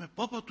 Տղան ասում է,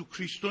 «Պապա, դու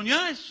քրիստոնյա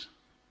ես»։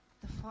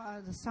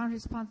 The son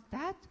responds,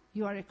 Dad,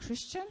 you are a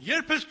Christian?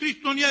 Երբ ես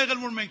քրիստոնյա եղել,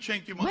 որ մենք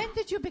չենք իմանում։ When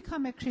did you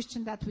become a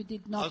Christian that we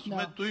did not Ասում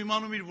է, know? դու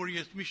իմանում ես, որ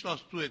ես միշտ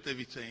Աստծո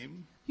հետևից եմ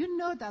You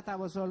know that I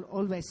was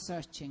always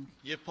searching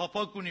եւ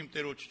փափակ ունիմ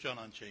Տերոջ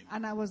ճանաչեին,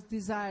 and I was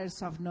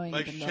desirous of knowing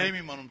բայց the Lord, չեմ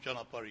իմանում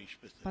ճանապարհը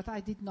ինչպես է։ but I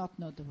did not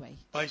know the way.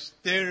 Բայց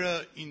Տերը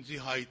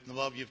ինձի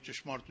հայտնվավ եւ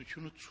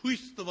ճշմարտությունը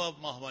ցույց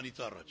տվավ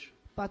մահվանից առաջ։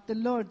 But the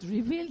Lord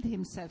revealed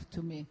himself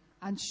to me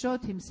and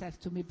showed himself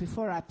to me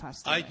before I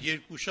passed Այդ away.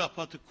 երկու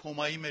շաբաթը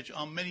կոմայի մեջ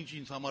ամեն ինչ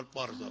ինձ համար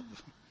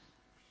պարզավ։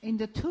 In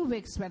the 2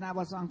 weeks when I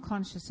was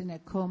unconscious in a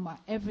coma,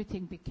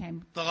 everything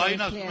became very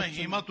Տղային clear ասում է, to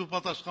me. հիմա դու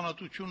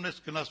պատասխանատվությունն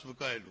ես գնաս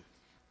վկայելու։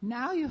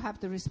 Now you have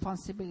the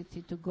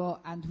responsibility to go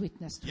and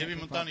witness to Եվ իմ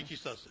everybody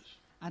ընտանիքիս ասես։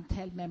 and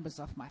tell members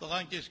of my family.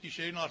 Տղան կես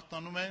գիշերին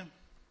արտանում է,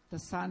 The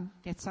son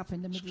gets up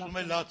in the middle of սկսում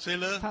է the night,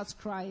 լացելը starts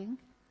crying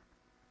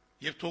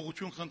եւ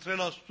թողություն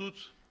խնդրել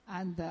Աստծուց։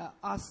 and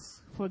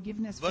asks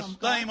forgiveness from Վստահ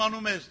God,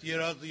 իմանում ես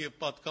երազը եւ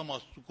պատկամ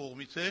Աստծո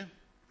կողմից է,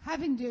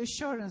 having the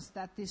assurance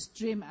that this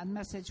dream and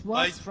message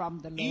was բայց from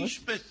the Lord.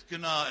 ինչպես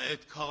գնա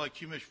այդ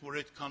քաղաքի մեջ, որ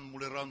այդքան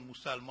մուլերան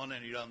մուսալման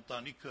են իր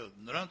ընտանիքը,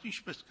 նրանց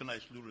ինչպես գնա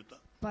այս լուրը տա։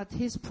 But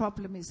his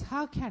problem is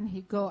how can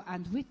he go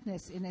and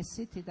witness in a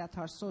city that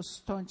are so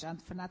staunch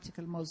and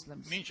fanatical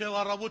Muslims? Մինչև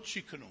առավոտ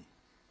չի քնում։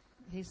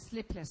 He's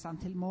sleepless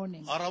until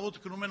morning. Առավոտ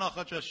քնում են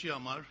Նախաճաշի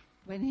համար,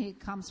 when he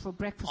comes for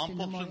breakfast in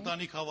the ամբողջ morning,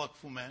 ընտանիք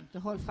հավաքվում են, the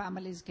whole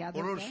family is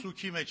gathered բոլոր there.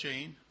 սուքի մեջ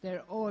էին,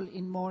 They're all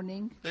in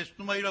mourning.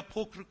 տեսնում է իր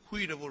փոքր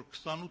քույրը, որ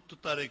 28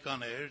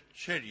 տարեկան էր,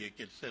 չէր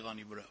եկել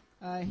սեղանի վրա։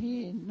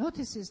 He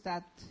notices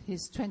that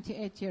his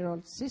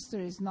 28-year-old sister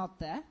is not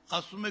there.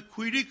 Ասում է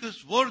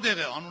քույրիկս որտեղ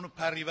է, անունը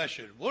Փարիվաշ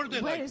էր,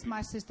 որտեղ Where է։ is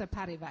my sister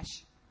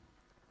Parivash?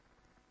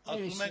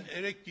 Ասում են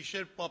երեք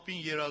գիշեր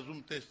պապին երազում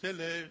տեսել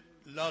է,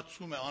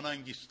 լացում է,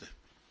 անանգիստ է։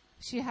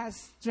 She has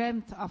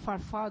dreamt of her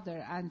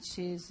father and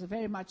she's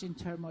very much in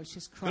turmoil.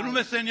 She's Գնում crying.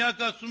 է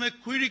սենյակ, ասում է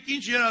քույրիկ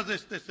ինչ երազ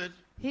ես տեսել։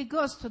 He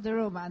goes to the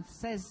room and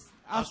asks his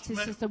Ասում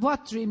է, sister,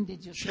 what dream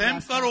did you see Չեմ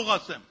last night? կարող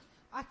ասեմ։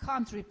 I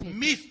can't repeat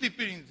Մի it.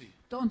 ստիպիր ինձ։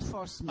 Don't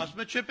force me. Ասում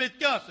է չէ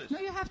պետք է ասես։ No,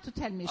 you have to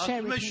tell me.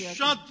 Share Ասում with է me. your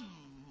շատ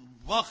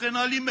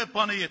վախենալի մե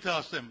բան է եթե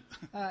ասեմ։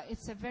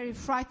 It's a very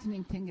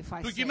frightening thing if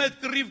I Դուք say. իմ հետ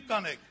կռիվ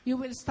կանեք։ You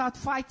will start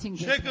fighting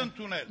with Չեք me.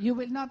 ընդունել։ You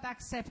will not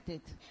accept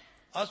it.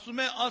 Ասում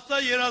է ասա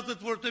երազդ,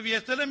 որտեվ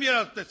ես էլ եմ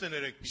երազ տեսել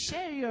երեք։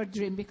 Share your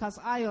dream because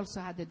I also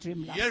had a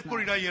dream last Երբ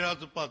որ night. իր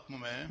երազը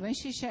պատմում է, When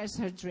she shares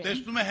her dream,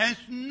 տեսնում է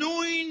հենց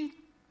նույն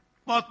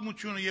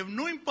պատմությունը եւ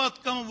նույն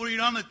պատկամը, որ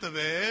իրան է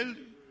տվել,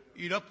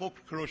 իր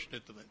փոքր քրոջն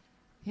է տվել։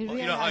 he Ira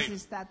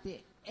realizes that the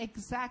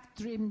exact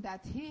dream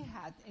that he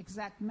had,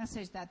 exact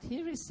message that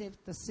he received,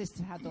 the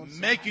sister had also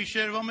Մեկ had.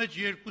 գիշերվա մեջ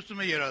երկուսը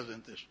մե երազ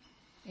են տեսնում։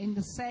 In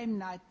the same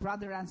night,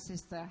 brother and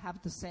sister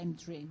have the same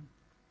dream,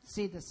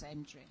 see the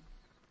same dream.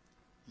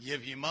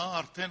 Եվ հիմա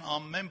արդեն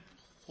ամեն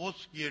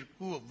խոսք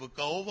երկու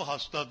վկայովը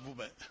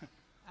հաստատվում է։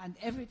 And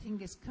everything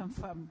is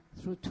confirmed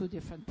through two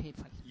different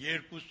people.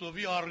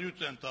 Երկուսովի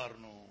առյուծ են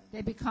դառնում։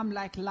 They become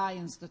like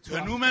lions, the two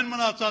of Գնում them. են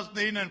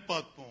մնացածներին են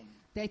պատմում։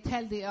 They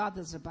tell the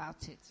others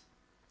about it.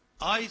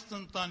 Այս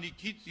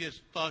ընտանիքից ես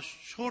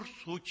 14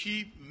 հոգի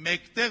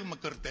մեկտեղ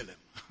մկրտել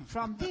եմ։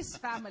 From this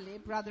family,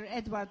 Brother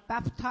Edward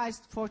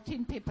baptized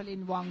 14 people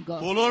in one go.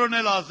 Բոլորն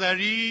էլ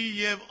ազարի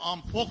եւ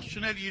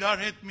ամբողջն էլ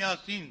իրար հետ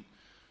միասին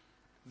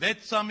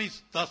 6 ամիս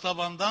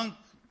դասավանդանք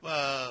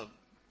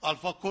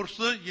ալֆա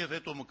կուրսը եւ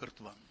հետո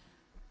մկրտվան։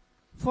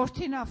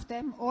 14 of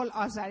them, all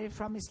Azari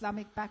from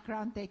Islamic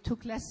background, they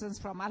took lessons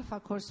from Alpha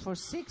course for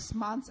 6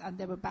 months and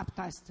they were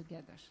baptized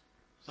together.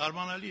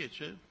 Զարմանալի է,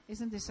 չէ՞։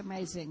 Isn't this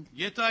amazing?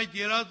 Եթե այդ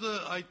երազը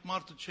այդ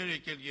մարդը չէր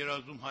եկել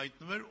երազում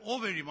հայտնվեր,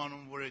 ով էր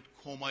իմանում, որ այդ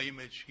կոմայի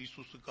մեջ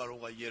Հիսուսը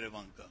կարող է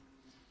Երևան գա։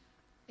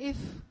 If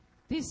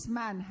this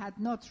man had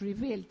not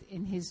revealed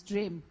in his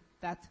dream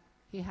that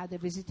he had a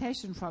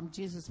visitation from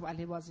Jesus while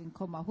he was in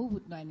coma, who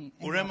would know any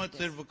Ուրեմն of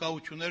ձեր this?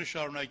 վկայությունները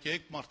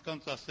շարունակեք,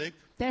 մարդկանց ասեք,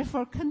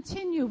 Therefore,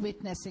 continue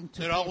witnessing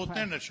to ձեր people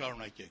աղոթներն էլ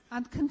շարունակեք։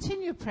 and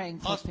continue praying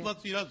for people.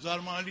 Աստված իր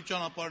զարմանալի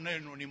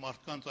ճանապարհներն ունի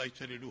մարդկանց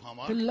այցելելու The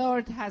համար,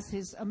 Lord has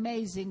his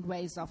amazing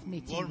ways of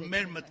meeting որ with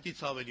մեր people.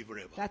 մտքից ավելի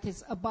վրեպ է։ That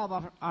is above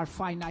our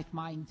finite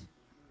mind.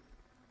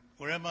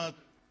 Ուրեմն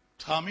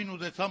թամին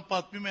ուզեցան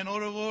պատմում են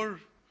օրը, որ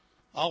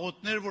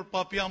աղոթներ, որ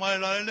papi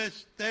համար արել է,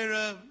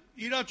 Տերը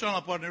իր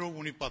ճանապարհներով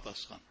ունի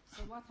պատասխան։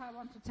 So what I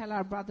want to tell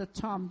our brother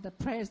Tom, the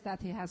prayers that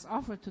he has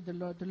offered to the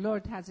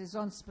Lord has his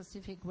own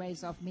specific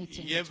ways of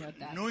meeting Եվ with your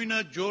dad.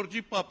 նույնը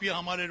Ջորջի papi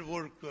համար էր,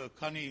 որ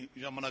քանի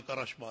ժամանակ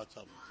առաջ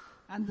մահացավ։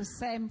 And the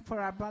same for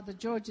our brother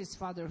George's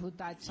father who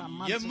died some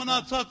months Եվ ago.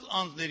 մնացած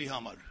անձների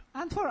համար։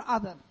 And for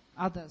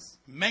others.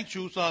 Մենք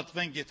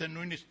չուսահատվենք, եթե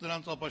նույնիսկ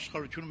նրանց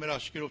ապաշխարությունը մեր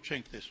աչքերով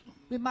չենք տեսնում։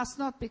 We must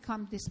not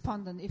become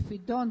despondent if we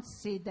don't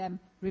see them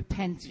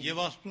repenting. Եվ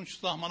աստուն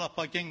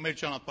չսահմանափակենք մեր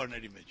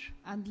ճանապարհների մեջ։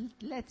 And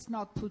let's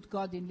not put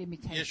God in Ես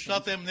limitations.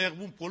 շատ եմ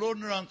նեղվում բոլոր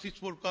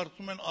նրանցից, որ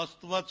կարծում են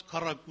Աստված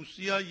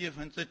քարակուսի է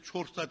եւ հենց այդ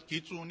 4 հատ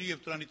գիծ ունի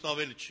եւ դրանից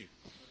ավելի չի։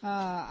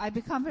 I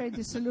become very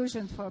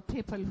disillusioned for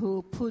people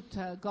who put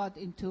God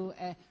into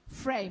a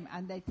frame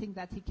and they think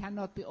that he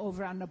cannot be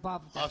over and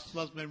above that.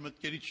 Աստված մեր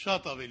մտքերից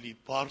շատ ավելի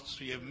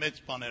բարձր եւ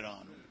մեծ բաներ է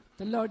անում։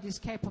 The Lord is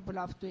capable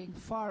of doing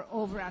far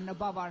over and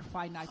above our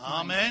finite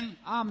mind. Amen.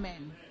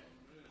 Amen.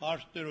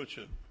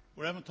 Փաստերոջը։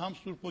 Ուրեմն թամ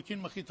Սուրբ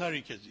Ոգին մխիթարի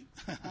քեզի։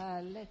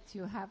 Let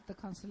you have the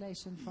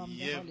consolation from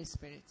the Եվ Holy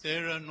Spirit.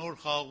 Տերը նոր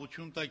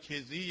խաղաղություն տա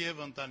քեզի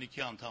եւ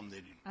ընտանիքի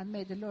անդամներին։ And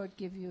may the Lord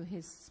give you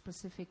his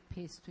specific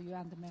peace to you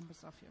and the members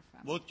of your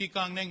family. Ոտքի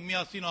կանգնենք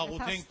միասին Let us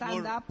աղոթենք,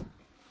 stand որ up.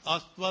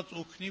 Աստված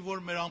օգնի,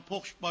 որ մեր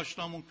ամբողջ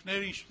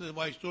պաշտամունքները, ինչպես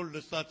այսօր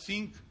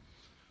լսացինք,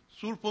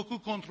 Սուրբ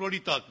Հոգու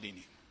կոնտրոլի տակ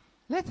լինի։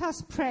 Let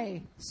us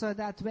pray so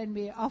that when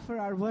we offer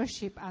our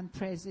worship and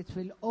praise, it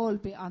will all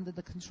be under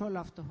the control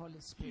of the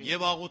Holy Spirit.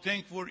 Եվ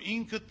աղոթենք, որ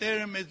ինքը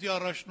Տերը մեզի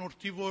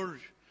առաջնորդի, որ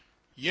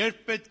երբ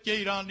պետք է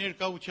իր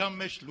ներկայության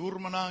մեջ լուր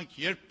մնանք,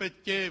 երբ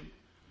պետք է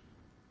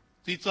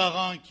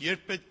ծիծաղանք,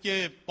 երբ պետք է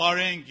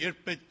ապարենք,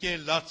 երբ պետք է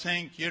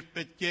լացենք, երբ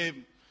պետք է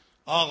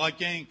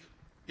աղաղենք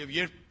եւ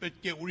երբ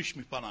պետք է ուրիշ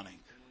մի բան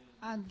անենք։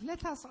 And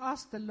let us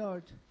ask the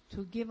Lord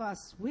to give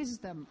us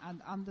wisdom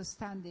and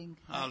understanding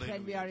that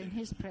when we are in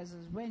his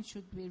presence. When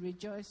should we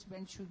rejoice?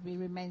 When should we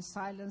remain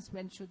silent?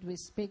 When should we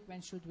speak?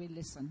 When should we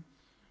listen?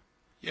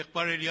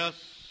 Եղբայր Էլիաս,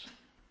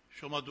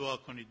 շոմա դուա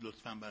քոնիդ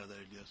լոթվան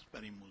բարադար Էլիաս,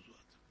 բարի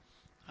մուզուատ։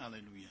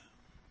 Հալելույա։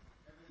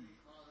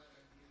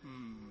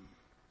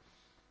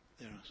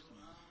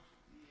 Դերաստուա։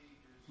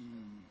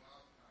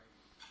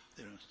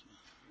 Դերաստուա։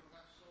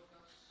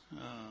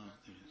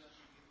 Hallelujah.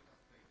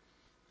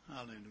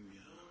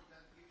 Hallelujah.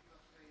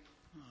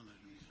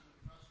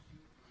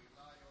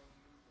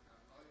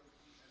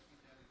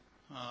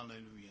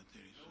 Hallelujah.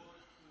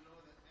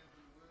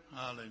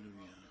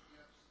 Hallelujah.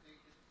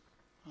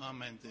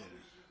 Amen.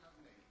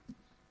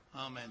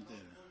 Amen.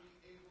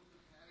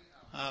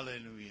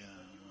 Hallelujah.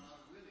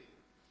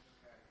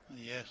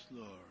 Yes,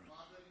 Lord.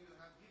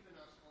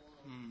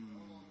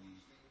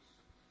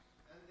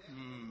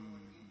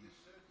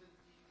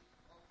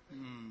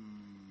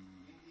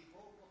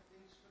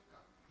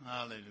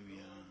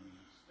 Hallelujah.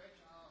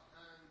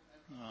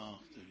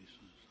 After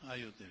Jesus.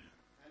 Ayoter.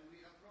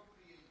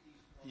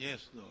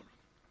 Yes, Lord.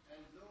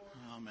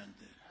 Amen.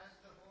 As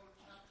the whole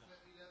chapter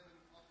 11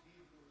 of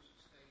Hebrews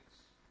states,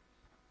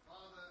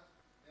 Father,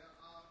 there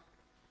are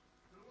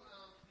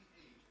throughout the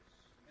ages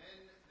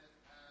men that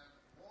have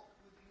walked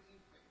with you in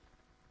faith,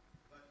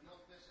 but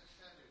not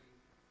necessarily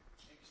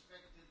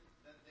expected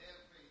that their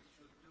faith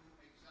should do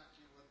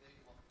exactly what they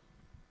want.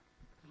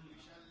 We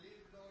shall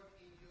live, Lord,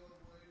 in your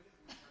word.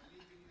 We shall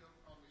live in your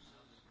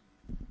promises.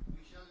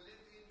 We shall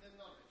live in the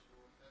knowledge,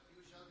 Lord, that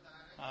you shall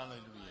direct our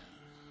Hallelujah.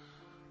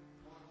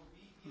 lives for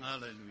obedience.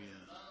 Hallelujah.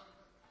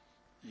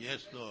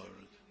 Yes, Lord.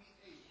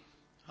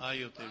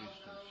 Ayoter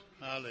Jesus.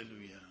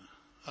 Hallelujah.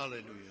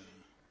 Hallelujah.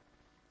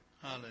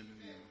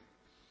 Hallelujah.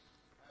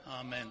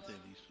 Amen.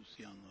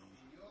 Jesus.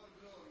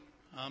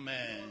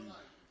 Amen.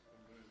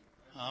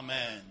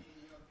 Amen.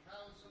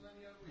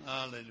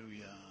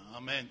 Hallelujah.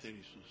 Amen.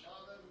 Jesus.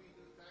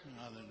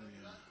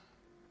 Hallelujah.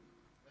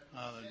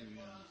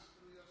 Hallelujah.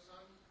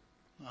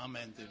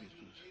 Amen.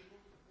 Jesus.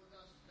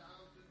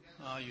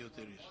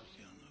 Ayoter Jesus.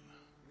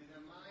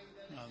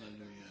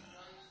 Hallelujah.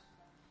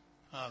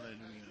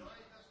 Hallelujah.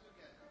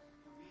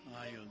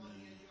 Ayoter.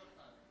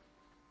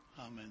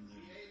 Amen.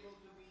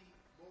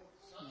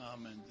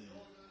 Amen.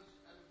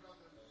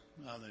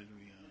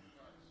 Hallelujah.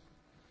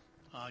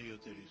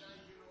 Ayoter Jesus.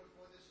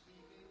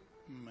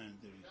 Amen.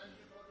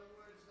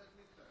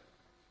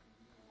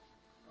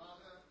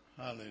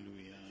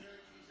 Hallelujah.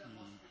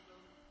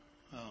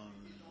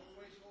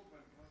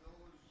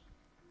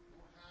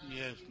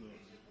 Yes, Lord.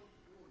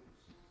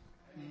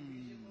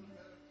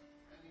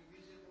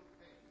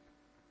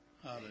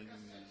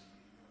 Hallelujah.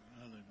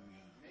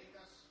 Hallelujah. Make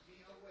us be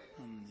aware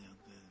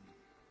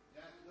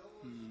that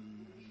those who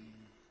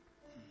need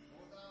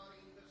both our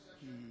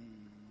intercession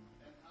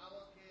and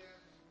our care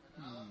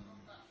and our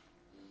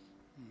compassion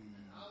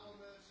and our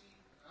mercy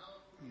and our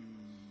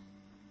forgiveness.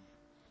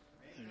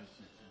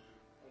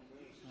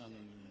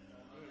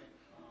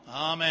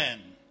 Amen.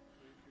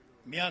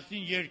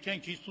 Միասին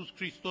երկենք Հիսուս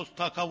Քրիստոս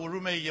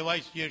թագավորում է եւ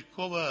այս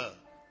երկովը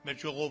մեր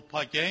ճողով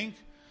փակենք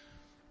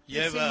We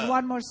եւ sing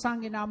one more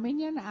song in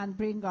Armenian and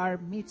bring our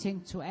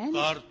meeting to end.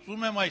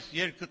 կարծում եմ այս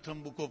երկը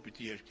թմբուկով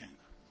պիտի երկենք.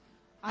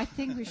 I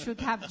think we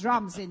should have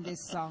drums in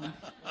this song.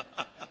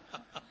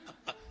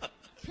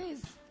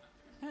 Please.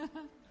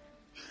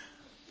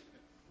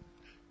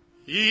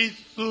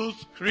 Հիսուս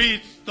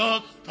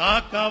Քրիստոս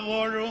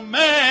թագավորում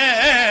է,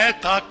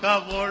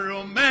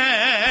 թագավորում է,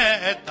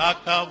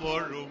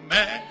 թագավորում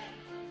է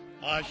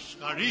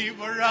աշխարհի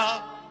վրա,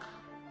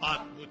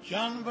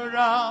 պատմության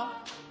վրա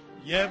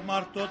եւ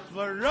մարդոց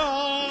վրա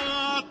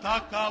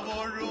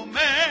թագավորում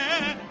է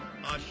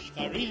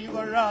աշխարհի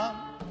վրա,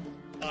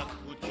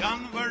 պատմության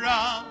վրա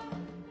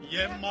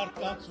եւ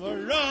մարդկանց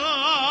վրա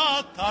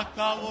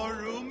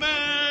թագավորում է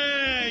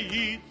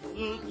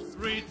Հիսուս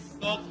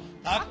Քրիստոս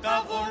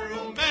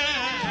թագավորում է,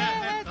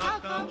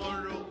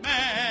 թագավորում է,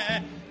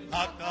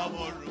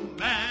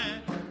 թագավորում է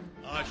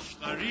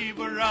աշխարհի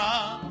վրա,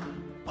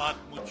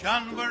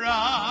 պատմության վրա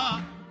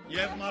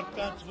եւ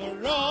մարդկանց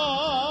վրա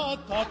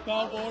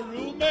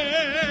թագավորում է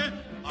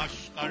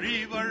աշխարհի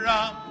վրա,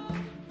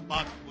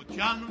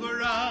 պատմության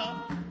վրա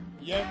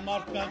եւ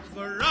մարդկանց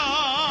վրա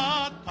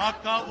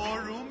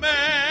թագավորում է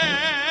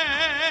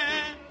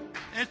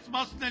Այս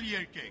մասն էլ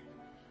երկեք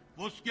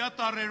ոսկյա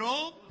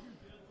տառերով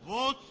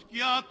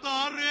Ոսկյա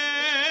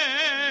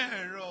տառերով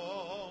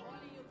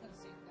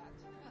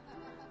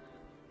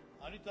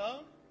Անիտա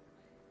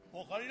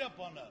փոխարիրա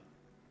բանը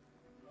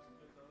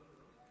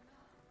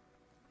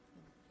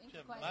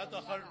Մայդ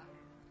ախար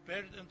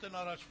պերդ ընտեն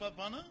առաջվա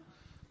բանը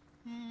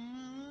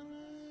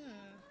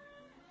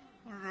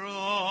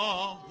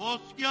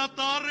Ոսկյա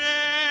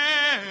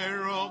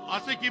տառերով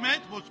ասեք իմ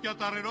հետ ոսկյա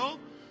տառերով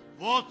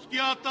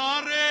Ոսկյա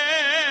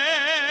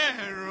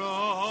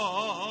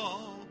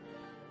տառերով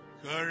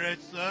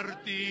Կրեց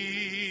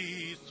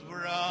սրտիս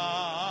վրա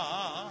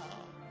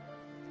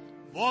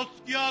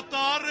Ոսկյա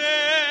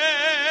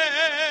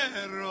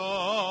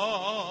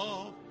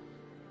տառերով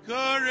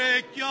Կրե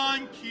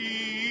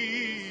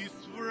կյանքիս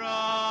վրա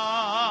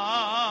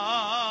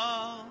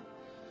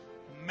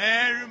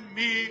Մեր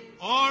մի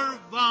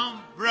օրվան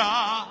վրա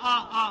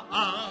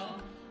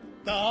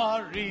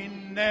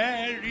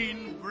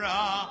Տարիներին վրա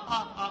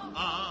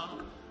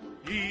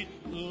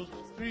Հիսուս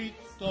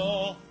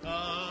Քրիստոսը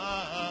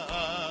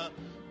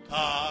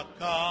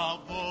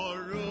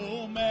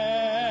թագավորում է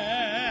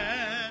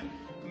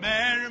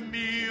մեր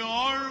մի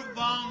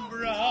օրվան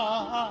վրա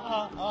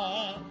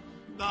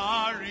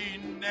Տարին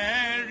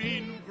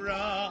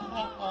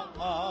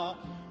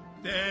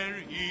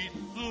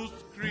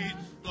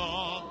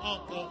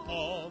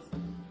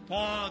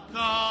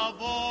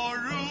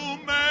Թակավորում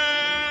է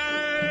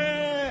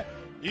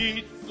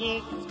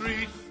Իսուս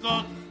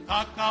Քրիստոս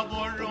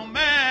թակավորում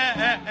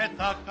է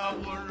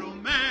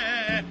թակավորում է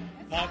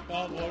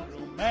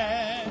թակավորում է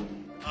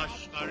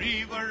աշխարհի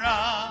վրա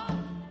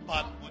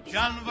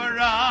պատմության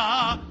վրա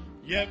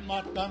եւ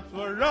մարդկանց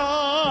վրա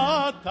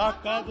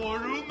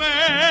թակավորում է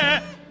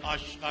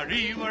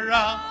աշխարհի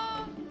վրա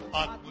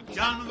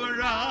պատմության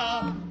վրա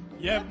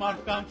եւ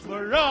մարդկանց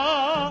վրա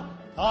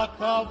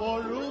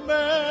թակավորում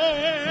է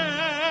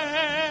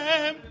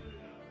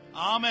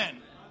Amen.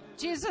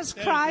 Jesus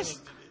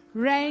Christ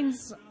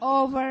reigns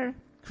over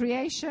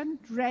creation,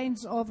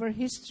 reigns over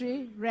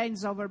history,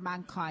 reigns over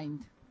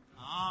mankind.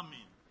 Amen.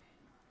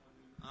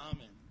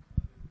 Amen.